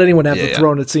 whatever. Just let anyone have the Yeah.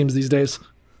 throne, it seems, these days.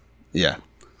 Yeah.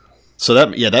 So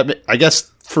that I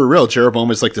guess for real, Jeroboam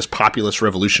is like this populist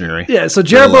revolutionary. Yeah, so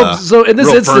Jeroboam. So in this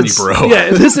real instance, Bernie bro. yeah,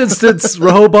 in this instance,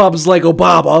 Rehoboam's like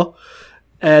Obama,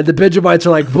 and the Benjamites are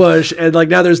like Bush, and like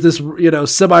now there's this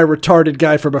semi-retarded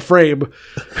guy from Ephraim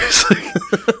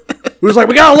who's like,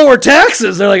 we gotta lower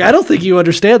taxes. They're like, I don't think you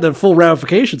understand the full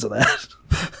ramifications of that.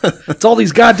 It's all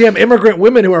these goddamn immigrant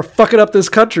women who are fucking up this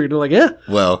country. And they're like, yeah,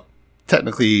 Well,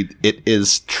 technically, it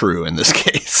is true in this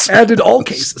case. and in all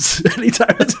cases,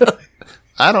 anytime.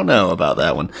 I don't know about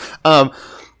that one.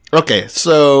 Okay,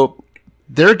 so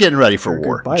they're getting ready for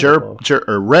war. Bible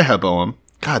Rehoboam.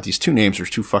 God, these two names are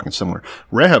too fucking similar.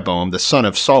 Rehoboam, the son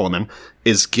of Solomon,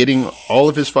 is getting all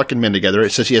of his fucking men together.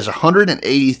 It says he has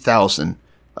 180,000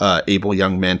 able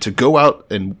young men to go out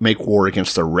and make war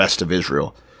against the rest of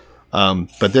Israel.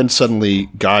 But then suddenly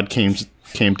God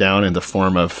came down in the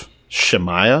form of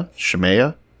Shemaiah,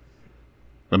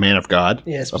 a man of God,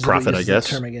 Yeah, a prophet, I guess.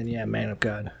 Term again, yeah, man of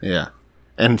God. Yeah.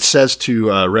 And says to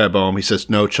Rehoboam, he says,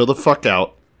 no, chill the fuck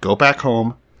out. Go back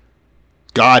home.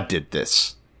 God did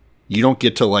this. You don't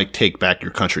get to, take back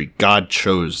your country. God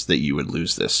chose that you would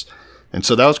lose this. And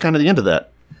so that was kind of the end of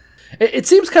that. It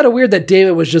seems kind of weird that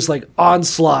David was just like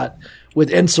onslaught with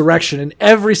insurrection, and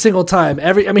every single time,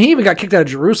 he even got kicked out of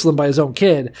Jerusalem by his own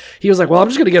kid. He was like, well, I'm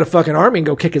just going to get a fucking army and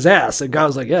go kick his ass. And God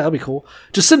was like, yeah, that'll be cool.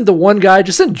 Just send the one guy,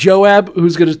 just send Joab,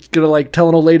 who's going to tell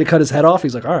an old lady to cut his head off.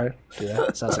 He's like, all right, do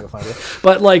that. Sounds like a fine idea.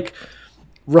 But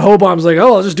Rehoboam's like,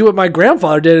 oh, I'll just do what my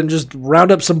grandfather did and just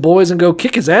round up some boys and go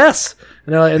kick his ass.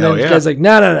 And then the guy's like,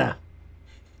 no.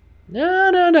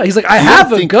 He's like, I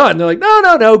have a gun. They're like,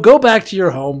 no, go back to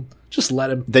your home. Just let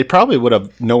him. They probably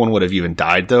no one would have even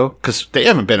died, though, because they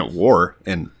haven't been at war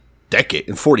in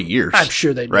 40 years. I'm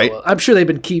sure they know. Right? I'm sure they've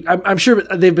been I'm sure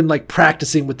they've been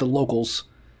practicing with the locals.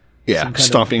 Yeah,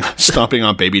 stomping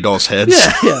on baby dolls' heads.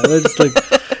 Yeah. They're just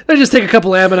they just take a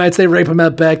couple Ammonites, they rape them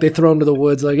out back, they throw them to the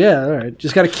woods. Like, yeah, all right,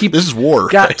 just got to keep. This is war.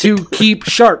 Got right? to keep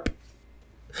sharp.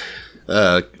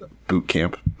 Boot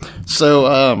camp.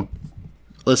 So,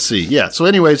 let's see. Yeah. So,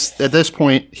 anyways, at this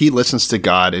point, he listens to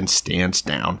God and stands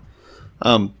down.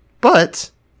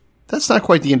 But that's not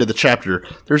quite the end of the chapter.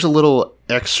 There's a little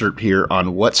excerpt here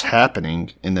on what's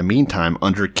happening in the meantime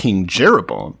under King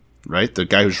Jeroboam, right? The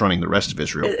guy who's running the rest of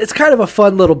Israel. It's kind of a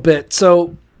fun little bit.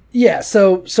 So, yeah.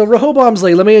 So Rehoboam's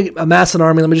like, let me amass an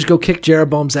army. Let me just go kick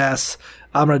Jeroboam's ass.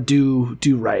 I'm gonna do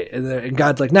right. And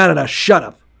God's like, no, shut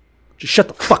up. Just shut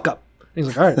the fuck up. And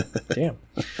he's like, all right, damn.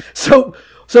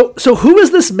 So who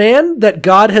is this man that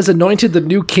God has anointed the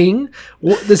new king?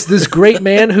 This great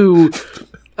man who,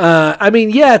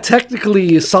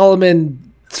 technically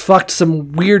Solomon fucked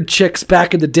some weird chicks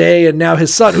back in the day, and now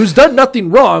his son, who's done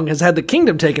nothing wrong, has had the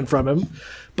kingdom taken from him.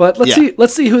 But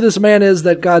let's see who this man is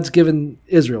that God's given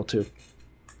Israel to.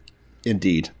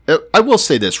 Indeed. I will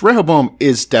say this. Rehoboam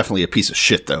is definitely a piece of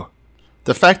shit, though.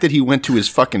 The fact that he went to his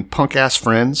fucking punk-ass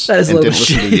friends and didn't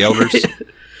listen to the elders.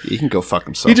 He can go fuck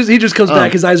himself. He just comes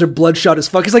back. His eyes are bloodshot as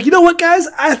fuck. He's like, you know what, guys?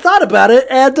 I thought about it,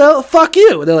 and fuck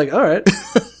you. And they're like, all right.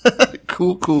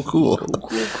 Cool.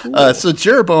 So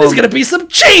Jeroboam. There's gonna be some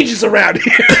changes around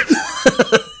here.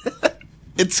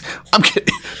 I'm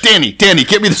kidding. Danny,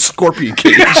 get me the scorpion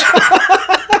cage.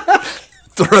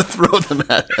 throw them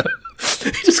at him.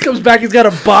 He just comes back. He's got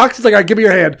a box. He's like, all right, give me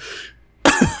your hand.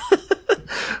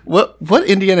 What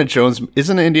Indiana Jones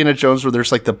isn't Indiana Jones where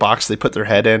there's like the box they put their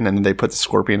head in and then they put the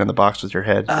scorpion in the box with your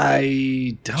head?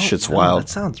 I don't. Shit's know. wild. That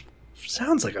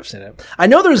sounds like I've seen it. I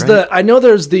know there's the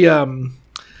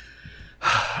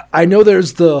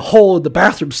hole in the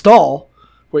bathroom stall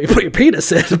where you put your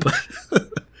penis in, but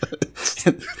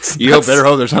better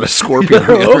hope there's not a scorpion.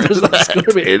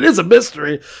 It is a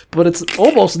mystery, but it's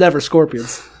almost never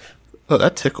scorpions. Oh,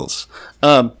 that tickles.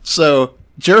 So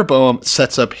Jeroboam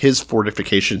sets up his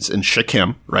fortifications in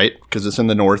Shechem, right? Because it's in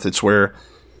the north. It's where,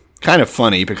 kind of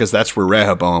funny, because that's where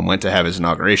Rehoboam went to have his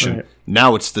inauguration. Right.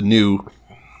 Now it's the new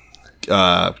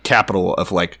capital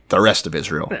of like the rest of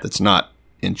Israel. That's not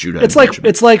in Judah. It's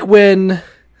like when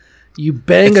you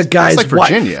bang a guy's like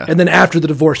Virginia. wife, and then after the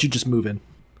divorce, you just move in.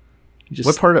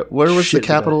 Where was the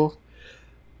capital?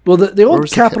 Well, the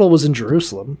old capital was in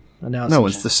Jerusalem. And now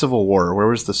it's the Civil War. Where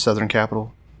was the southern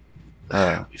capital?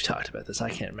 We've talked about this. I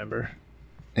can't remember.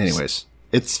 Anyways,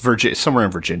 it's somewhere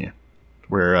in Virginia,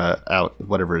 where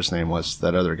whatever his name was,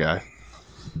 that other guy.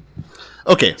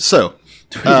 Okay, so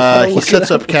he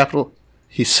sets up capital.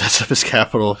 He sets up his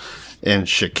capital in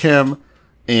Shechem,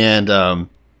 and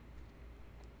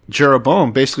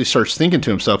Jeroboam basically starts thinking to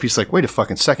himself. He's like, "Wait a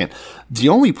fucking second! The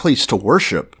only place to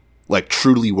worship, like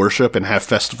truly worship and have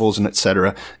festivals and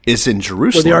etc., is in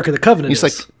Jerusalem. Where the Ark of the Covenant is."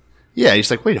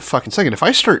 He's like, wait a fucking second. If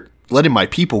I start letting my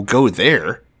people go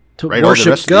there to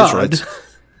worship God,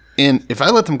 and if I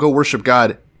let them go worship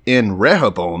God in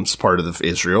Rehoboam's part of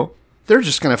Israel, they're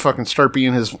just going to fucking start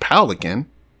being his pal again.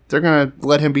 They're going to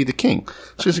let him be the king.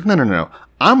 So he's like, no.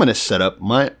 I'm going to set up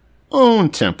my own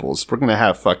temples. We're going to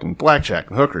have fucking blackjack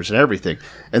and hookers and everything.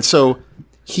 And so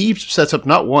he sets up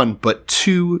not one, but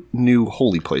two new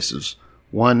holy places.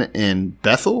 One in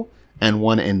Bethel and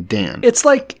one in Dan. It's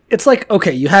like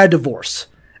okay, you had a divorce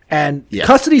and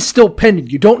custody's still pending.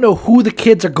 You don't know who the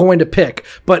kids are going to pick,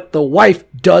 but the wife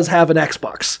does have an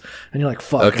Xbox, and you're like,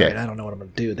 "Fuck, okay. Right, I don't know what I'm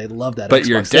going to do." They love that. But Xbox.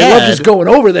 Your dad, they love just going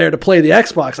over there to play the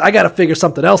Xbox. I got to figure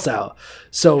something else out.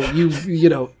 So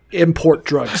you import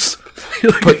drugs.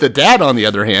 But the dad, on the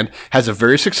other hand, has a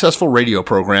very successful radio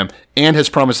program and has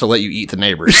promised to let you eat the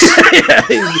neighbors.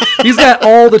 He's got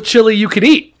all the chili you can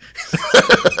eat.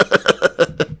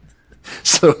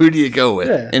 So who do you go with?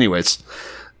 Yeah. Anyways,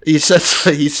 he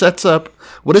sets up.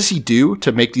 What does he do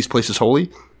to make these places holy?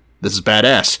 This is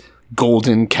badass.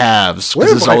 Golden calves.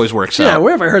 Because this always works out. Yeah,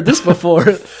 where have I heard this before?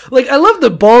 Like, I love the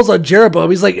balls on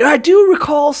Jeroboam. He's like, I do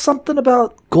recall something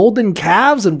about golden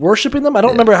calves and worshiping them. I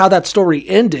don't remember how that story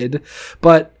ended,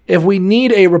 but if we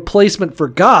need a replacement for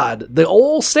God, the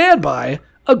old standby,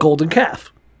 a golden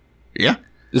calf. Yeah.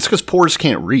 It's because Porus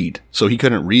can't read, so he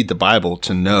couldn't read the Bible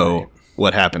to know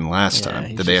what happened last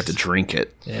time. Did they have to drink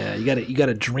it? Yeah, you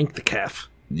gotta drink the calf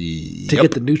to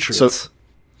get the nutrients. So,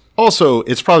 also,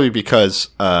 it's probably because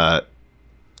God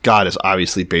is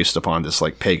obviously based upon this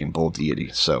like pagan bull deity.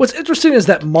 So what's interesting is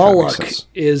that Moloch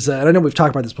is, and I know we've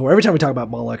talked about this before. Every time we talk about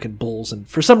Moloch and bulls, and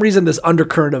for some reason, this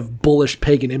undercurrent of bullish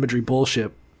pagan imagery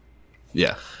bullshit,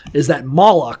 is that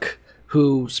Moloch,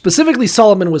 who specifically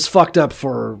Solomon was fucked up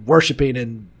for worshiping,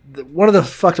 and one of the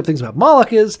fucked up things about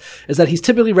Moloch is that he's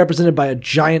typically represented by a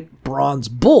giant bronze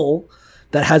bull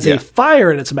that has a fire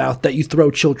in its mouth that you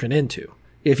throw children into.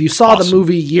 If you saw the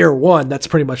movie Year One, that's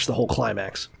pretty much the whole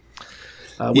climax.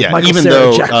 Even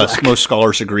though most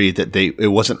scholars agree that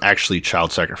it wasn't actually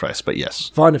child sacrifice, but yes.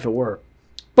 Fun if it were.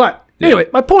 But anyway,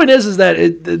 my point is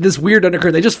that this weird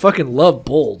undercurrent, they just fucking love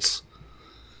bulls.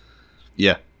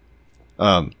 Yeah.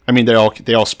 I mean, they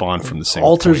all spawn from the same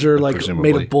altars point, are like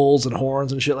made of bulls and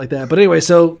horns and shit like that. But anyway,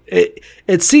 so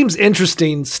it seems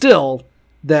interesting still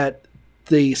that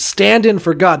the stand-in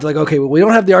for God, like, okay, well, we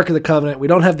don't have the Ark of the Covenant, we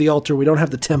don't have the altar, we don't have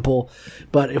the temple,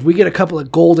 but if we get a couple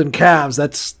of golden calves,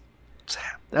 that's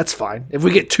fine. If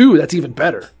we get two, that's even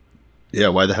better. Yeah,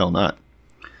 why the hell not?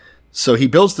 So he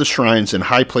builds the shrines in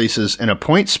high places and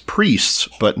appoints priests,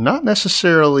 but not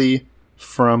necessarily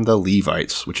from the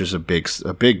Levites, which is a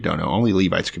big no-no. Only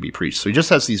Levites could be priests. So he just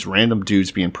has these random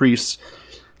dudes being priests,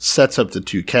 sets up the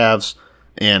two calves,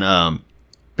 and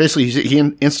basically he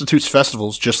institutes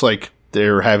festivals just like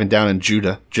they're having down in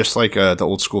Judah, just like the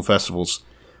old school festivals,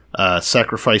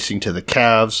 sacrificing to the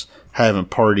calves, having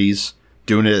parties,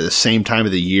 doing it at the same time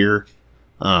of the year.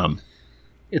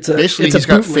 It's a Basically, it's a he's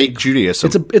got bootleg. fake Judaism.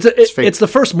 It's fake. the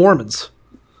first Mormons.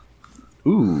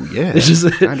 Ooh, yeah. It's just,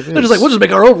 kind of they're just is. like, we'll just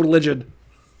make our own religion.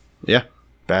 Yeah,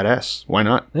 badass. Why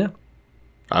not? Yeah,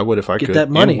 I would if I Get could. that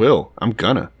money. And will. I'm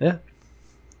gonna yeah.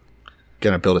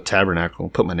 build a tabernacle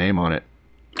and put my name on it.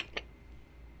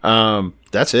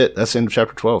 That's it. That's the end of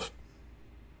chapter 12.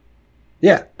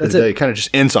 Yeah, that's it. It kind of just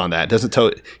ends on that. It doesn't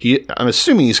tell he. I'm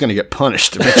assuming he's going to get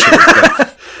punished eventually.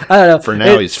 but I don't know. For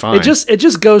now, he's fine. It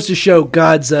just goes to show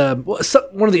God's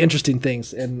one of the interesting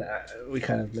things, and we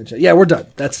kind of mentioned. Yeah, we're done.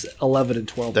 That's 11 and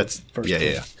 12. That's first yeah.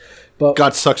 kings. But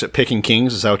God sucks at picking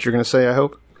kings. Is that what you're going to say? I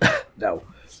hope. no,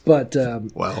 but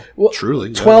Well,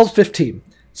 truly. 12, 15.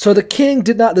 So the king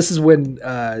did not. This is when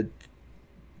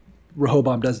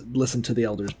Rehoboam doesn't listen to the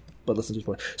elders, but listen to his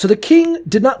voice. So the king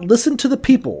did not listen to the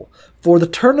people, for the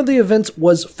turn of the events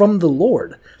was from the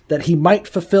Lord, that he might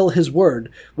fulfill his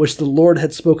word, which the Lord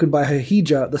had spoken by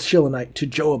Ahijah the Shilonite to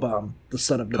Jeroboam the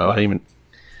son of Nebat. Oh, I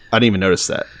didn't even notice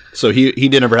that. So he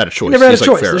never had a choice. He never had He's a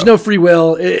like choice. Pharaoh. There's no free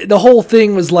will. The whole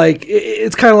thing was like,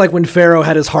 it's kind of like when Pharaoh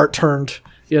had his heart turned,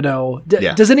 you know.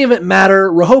 Yeah. Does any of it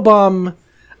matter? Rehoboam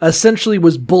essentially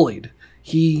was bullied.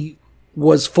 He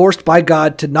was forced by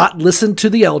God to not listen to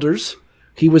the elders.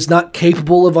 He was not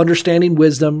capable of understanding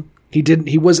wisdom.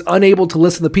 He was unable to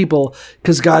listen to people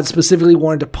because God specifically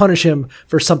wanted to punish him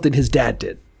for something his dad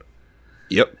did.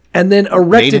 Yep. And then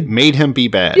erected Made him be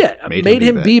bad. Yeah, made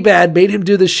him be bad, made him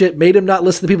do this shit, made him not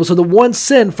listen to people. So the one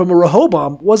sin from a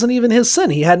Rehoboam wasn't even his sin.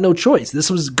 He had no choice. This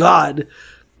was God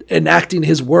enacting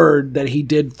his word that he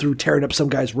did through tearing up some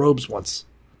guy's robes once.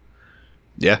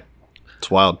 Yeah.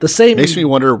 It's wild. The same- makes me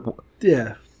wonder.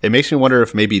 Yeah. It makes me wonder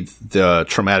if maybe the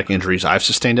traumatic injuries I've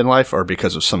sustained in life are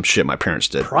because of some shit my parents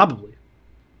did.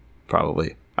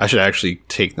 Probably. I should actually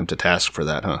take them to task for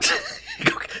that, huh?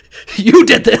 You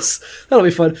did this. That'll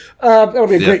be fun. That'll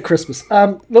be a great Christmas.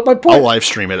 But my point, I'll live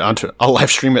stream it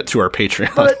to our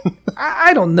Patreon. but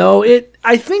I don't know.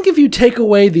 I think if you take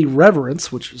away the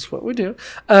reverence, which is what we do,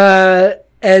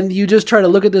 and you just try to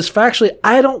look at this factually,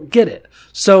 I don't get it.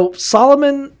 So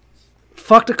Solomon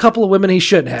fucked a couple of women he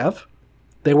shouldn't have.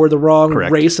 They were the wrong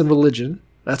Correct. race and religion.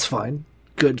 That's fine.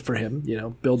 Good for him.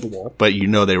 Build the wall. But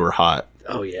they were hot.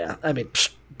 Oh yeah. I mean,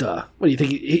 duh. What do you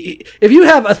think? If you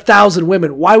have 1,000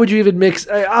 women, why would you even mix?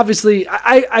 Obviously,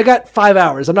 I got 5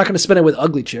 hours. I'm not going to spend it with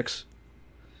ugly chicks.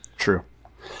 True.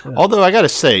 Yeah. Although I got to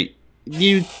say,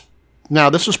 now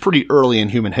this was pretty early in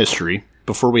human history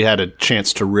before we had a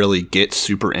chance to really get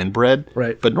super inbred.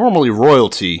 Right. But normally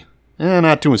royalty,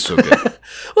 not doing so good.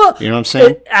 Well, you know what I'm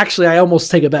saying? Actually, I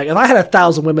almost take it back. If I had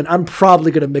 1,000 women, I'm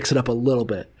probably going to mix it up a little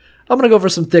bit. I'm going to go for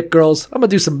some thick girls. I'm going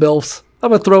to do some MILFs. I'm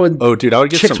going to throw in I would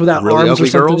get chicks some without really arms ugly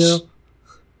or something. girls.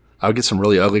 I would get some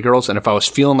really ugly girls, and if I was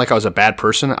feeling like I was a bad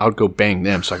person, I would go bang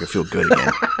them so I could feel good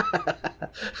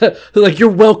again. Like, you're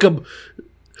welcome.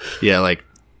 Yeah, like,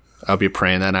 I'll be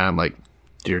praying that night. I'm like,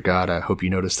 dear God, I hope you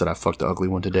noticed that I fucked the ugly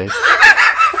one today.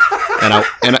 and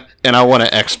I want an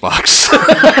Xbox.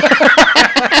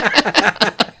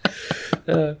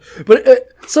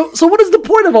 So what is the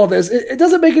point of all this? It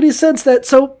doesn't make any sense that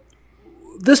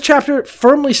this chapter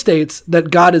firmly states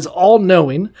that God is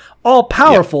all-knowing,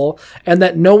 all-powerful, and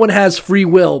that no one has free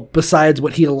will besides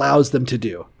what he allows them to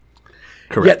do.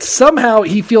 Correct. Yet somehow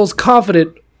he feels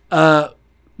confident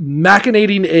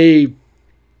machinating a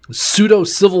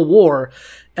pseudo-civil war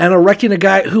and erecting a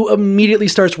guy who immediately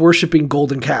starts worshiping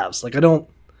golden calves. Like,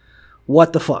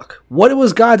 what the fuck? What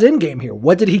was God's endgame here?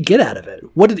 What did he get out of it?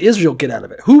 What did Israel get out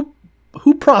of it? Who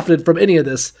profited from any of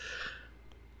this?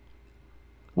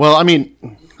 Well, I mean,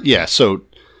 yeah, so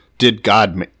did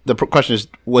God... The question is,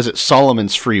 was it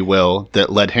Solomon's free will that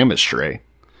led him astray?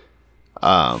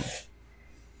 So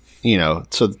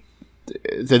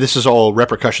this is all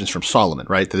repercussions from Solomon,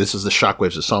 right? This is the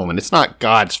shockwaves of Solomon. It's not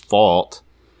God's fault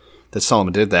that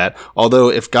Solomon did that. Although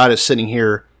if God is sitting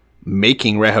here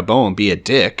making Rehoboam be a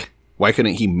dick, why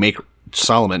couldn't he make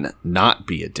Solomon not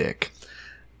be a dick?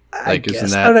 I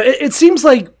guess. I don't know. It seems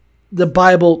like the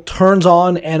Bible turns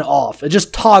on and off. It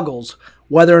just toggles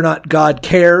whether or not God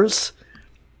cares,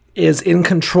 is in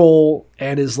control,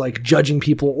 and is like judging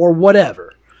people or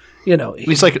whatever.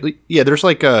 He's like, yeah, there's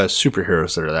like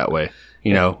superheroes that are that way,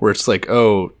 where it's like,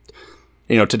 oh,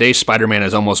 today Spider-Man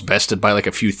is almost bested by like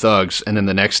a few thugs, and then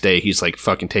the next day he's like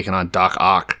fucking taking on Doc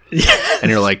Ock. And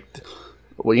you're like,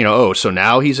 well, so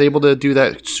now he's able to do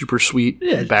that super sweet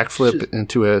backflip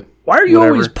into a... Why are you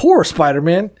always poor,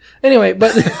 Spider-Man? Anyway,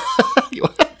 but...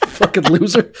 fucking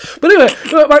loser. But anyway,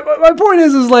 my point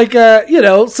is like,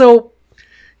 so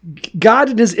God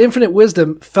in his infinite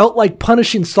wisdom felt like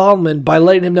punishing Solomon by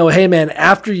letting him know, hey man,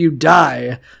 after you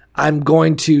die, I'm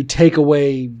going to take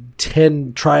away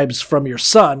 10 tribes from your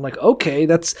son. Like, okay,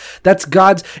 that's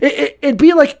God's. It'd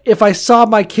be like if I saw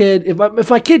my kid, if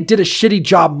my kid did a shitty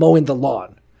job mowing the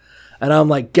lawn. And I'm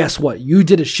like, guess what? You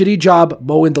did a shitty job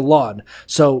mowing the lawn.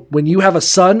 So when you have a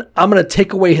son, I'm going to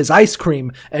take away his ice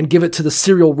cream and give it to the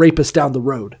serial rapist down the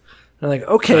road. And I'm like,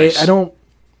 okay, nice.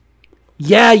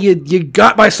 Yeah, you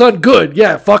got my son good.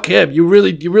 Yeah, fuck him. You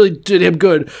really did him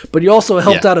good. But you also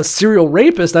helped out a serial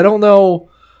rapist. I don't know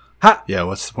how. Yeah,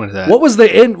 what's the point of that? What was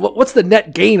the end? What's the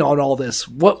net gain on all this?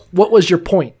 What was your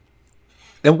point?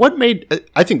 And what made,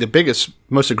 I think the biggest,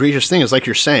 most egregious thing is, like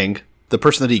you're saying, the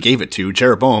person that he gave it to,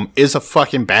 Jeroboam, is a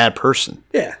fucking bad person.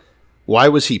 Yeah. Why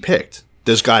was he picked?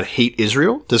 Does God hate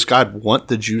Israel? Does God want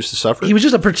the Jews to suffer? He was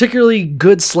just a particularly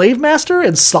good slave master,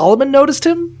 and Solomon noticed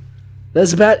him.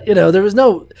 That's about, there was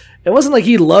no, it wasn't like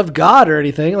he loved God or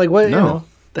anything. Like, what,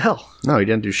 the hell? No, he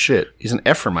didn't do shit. He's an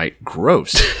Ephraimite.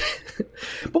 Gross.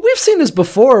 But we've seen this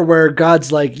before where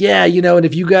God's like, yeah, and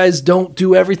if you guys don't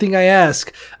do everything I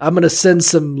ask, I'm going to send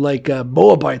some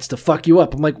Moabites to fuck you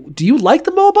up. I'm like, do you like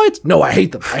the Moabites? No, I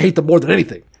hate them. I hate them more than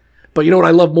anything. But you know what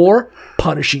I love more?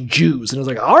 Punishing Jews. And I was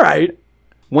like, all right.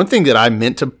 One thing that I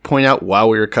meant to point out while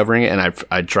we were covering it, and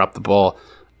I dropped the ball,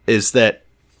 is that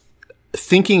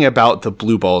thinking about the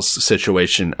blue balls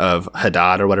situation of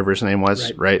Hadad or whatever his name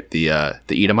was, right? The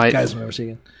Edomite. Guys, I've never seen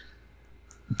it.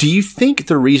 Do you think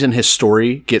the reason his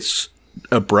story gets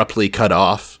abruptly cut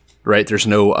off, right? There's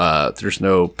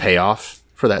no payoff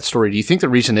for that story. Do you think the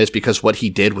reason is because what he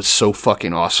did was so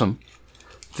fucking awesome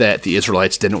that the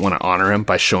Israelites didn't want to honor him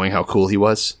by showing how cool he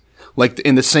was? Like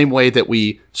in the same way that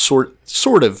we sort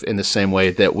of in the same way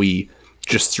that we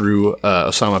just threw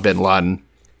Osama bin Laden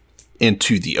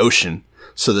into the ocean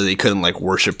so that they couldn't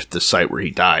worship the site where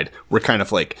he died. We're kind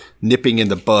of nipping in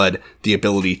the bud the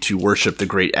ability to worship the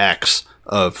great acts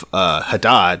of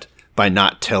Hadad by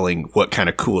not telling what kind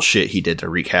of cool shit he did to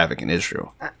wreak havoc in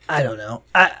Israel. I don't know.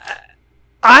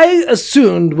 I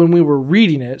assumed when we were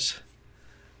reading it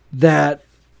that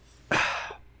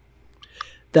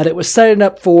it was setting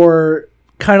up for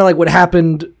kind of like what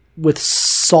happened with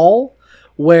Saul,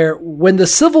 where when the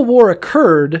civil war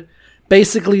occurred,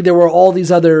 basically there were all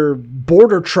these other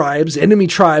border tribes, enemy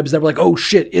tribes that were like, oh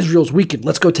shit, Israel's weakened.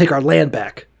 Let's go take our land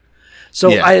back. So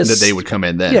that they would come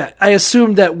in then. Yeah, I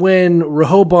assumed that when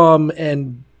Rehoboam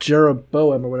and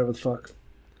Jeroboam or whatever the fuck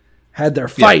had their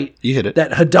fight, you hit it.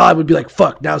 That Hadad would be like,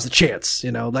 fuck, now's the chance.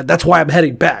 That's why I'm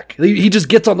heading back. He just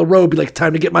gets on the road, be like,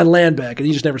 time to get my land back, and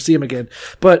you just never see him again.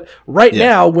 But right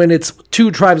now, when it's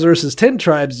 2 tribes versus 10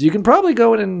 tribes, you can probably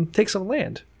go in and take some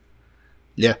land.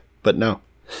 Yeah, but no.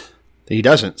 He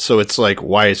doesn't. So it's like,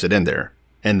 why is it in there?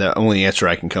 And the only answer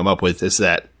I can come up with is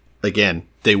that, again,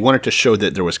 they wanted to show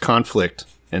that there was conflict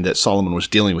and that Solomon was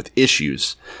dealing with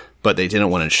issues, but they didn't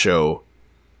want to show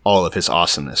all of his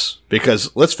awesomeness.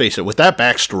 Because let's face it, with that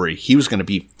backstory, he was going to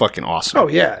be fucking awesome. Oh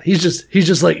yeah,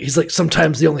 he's like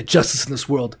sometimes the only justice in this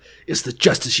world is the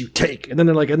justice you take, and then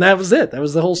they're like, and that was it. That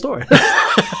was the whole story.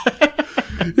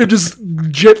 They're just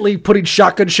gently putting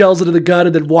shotgun shells into the gun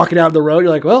and then walking out on the road. You're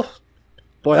like, well,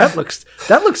 boy, that looks.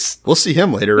 We'll see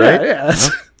him later, right? Yeah.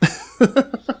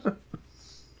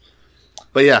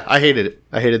 But yeah, I hated it.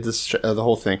 I hated this the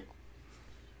whole thing,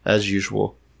 as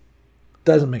usual.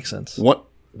 Doesn't make sense.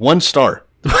 1 star.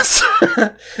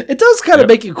 It does kind of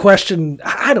make you question.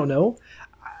 I don't know.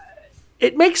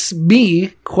 It makes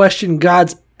me question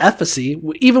God's efficacy,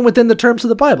 even within the terms of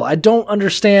the Bible. I don't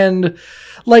understand.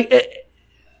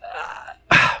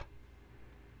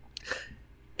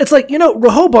 It's like,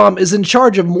 Rehoboam is in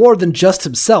charge of more than just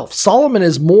himself. Solomon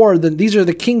is more than, these are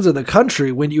the kings of the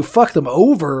country. When you fuck them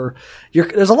over,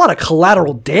 there's a lot of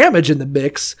collateral damage in the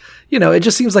mix. It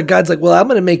just seems like God's like, well, I'm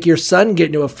going to make your son get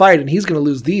into a fight and he's going to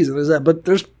lose these and there's that. But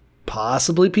there's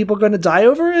possibly people going to die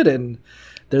over it. And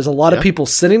there's a lot of people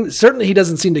sitting. Certainly he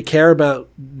doesn't seem to care about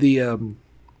he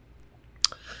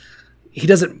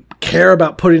doesn't care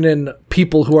about putting in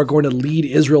people who are going to lead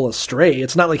Israel astray.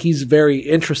 It's not like he's very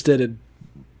interested in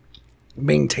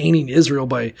maintaining Israel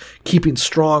by keeping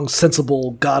strong,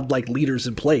 sensible, godlike leaders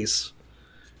in place.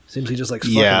 Seems he just likes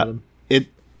fucking with them.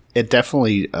 It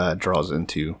definitely draws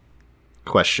into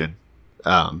question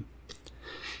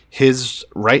his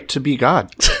right to be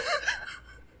God.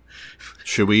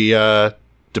 Should we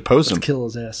depose him? Let's kill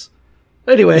his ass.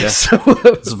 Anyway, so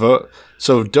let's vote.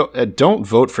 So don't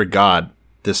vote for God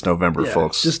this November,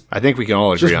 folks. I think we can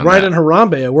all agree on that. Just write in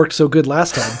Harambe. It worked so good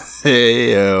last time.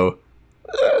 Hey yo.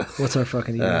 What's our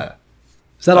fucking email?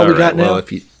 Is that all we got now? Well,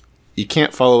 if you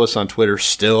can't follow us on Twitter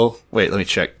still, wait, let me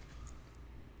check.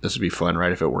 This would be fun,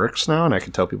 right? If it works now and I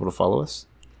can tell people to follow us.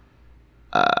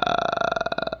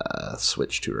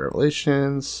 switch to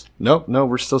Revelations. Nope, no,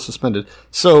 we're still suspended.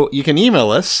 So you can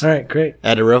email us. All right, great.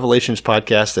 At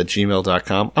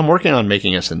revelationspodcast@gmail.com. I'm working on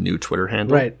making us a new Twitter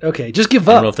handle. Right, okay. Just give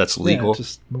up. I don't know if that's legal. Yeah,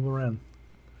 just move around.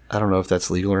 I don't know if that's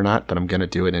legal or not, but I'm going to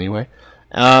do it anyway.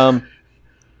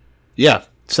 Yeah,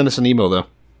 send us an email, though.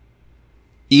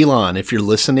 Elon, if you're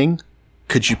listening,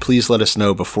 could you please let us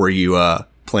know before you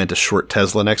plan to short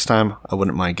Tesla next time? I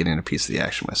wouldn't mind getting a piece of the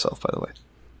action myself, by the way.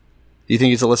 Do you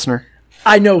think he's a listener?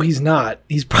 I know he's not.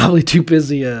 He's probably too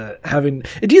busy having...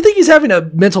 Do you think he's having a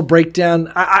mental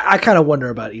breakdown? I kind of wonder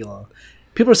about Elon.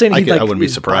 People are saying I wouldn't be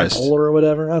surprised. Bipolar or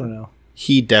whatever. I don't know.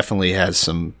 He definitely has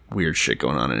some weird shit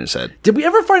going on in his head. Did we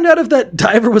ever find out if that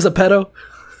diver was a pedo?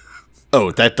 Oh,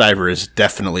 that diver is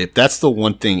definitely... That's the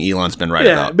one thing Elon's been right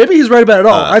about. Maybe he's right about it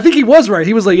all. I think he was right.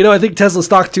 He was like, I think Tesla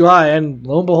stock too high, and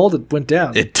lo and behold, it went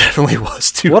down. It definitely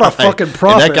was too high. What a fucking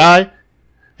prophet. And that guy...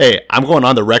 Hey, I'm going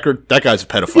on the record. That guy's a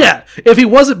pedophile. Yeah, if he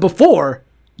wasn't before,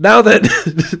 now that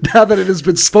it has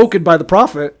been spoken by the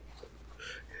prophet,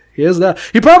 he is now.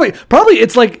 He probably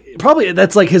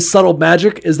that's like his subtle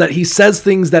magic is that he says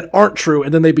things that aren't true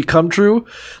and then they become true.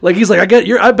 Like he's like,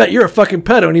 I bet you're a fucking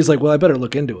pedo, and he's like, well, I better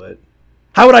look into it.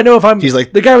 How would I know if I'm? He's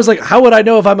like, the guy was like, how would I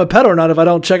know if I'm a pedo or not if I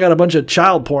don't check out a bunch of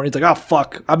child porn? He's like, oh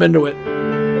fuck, I'm into it.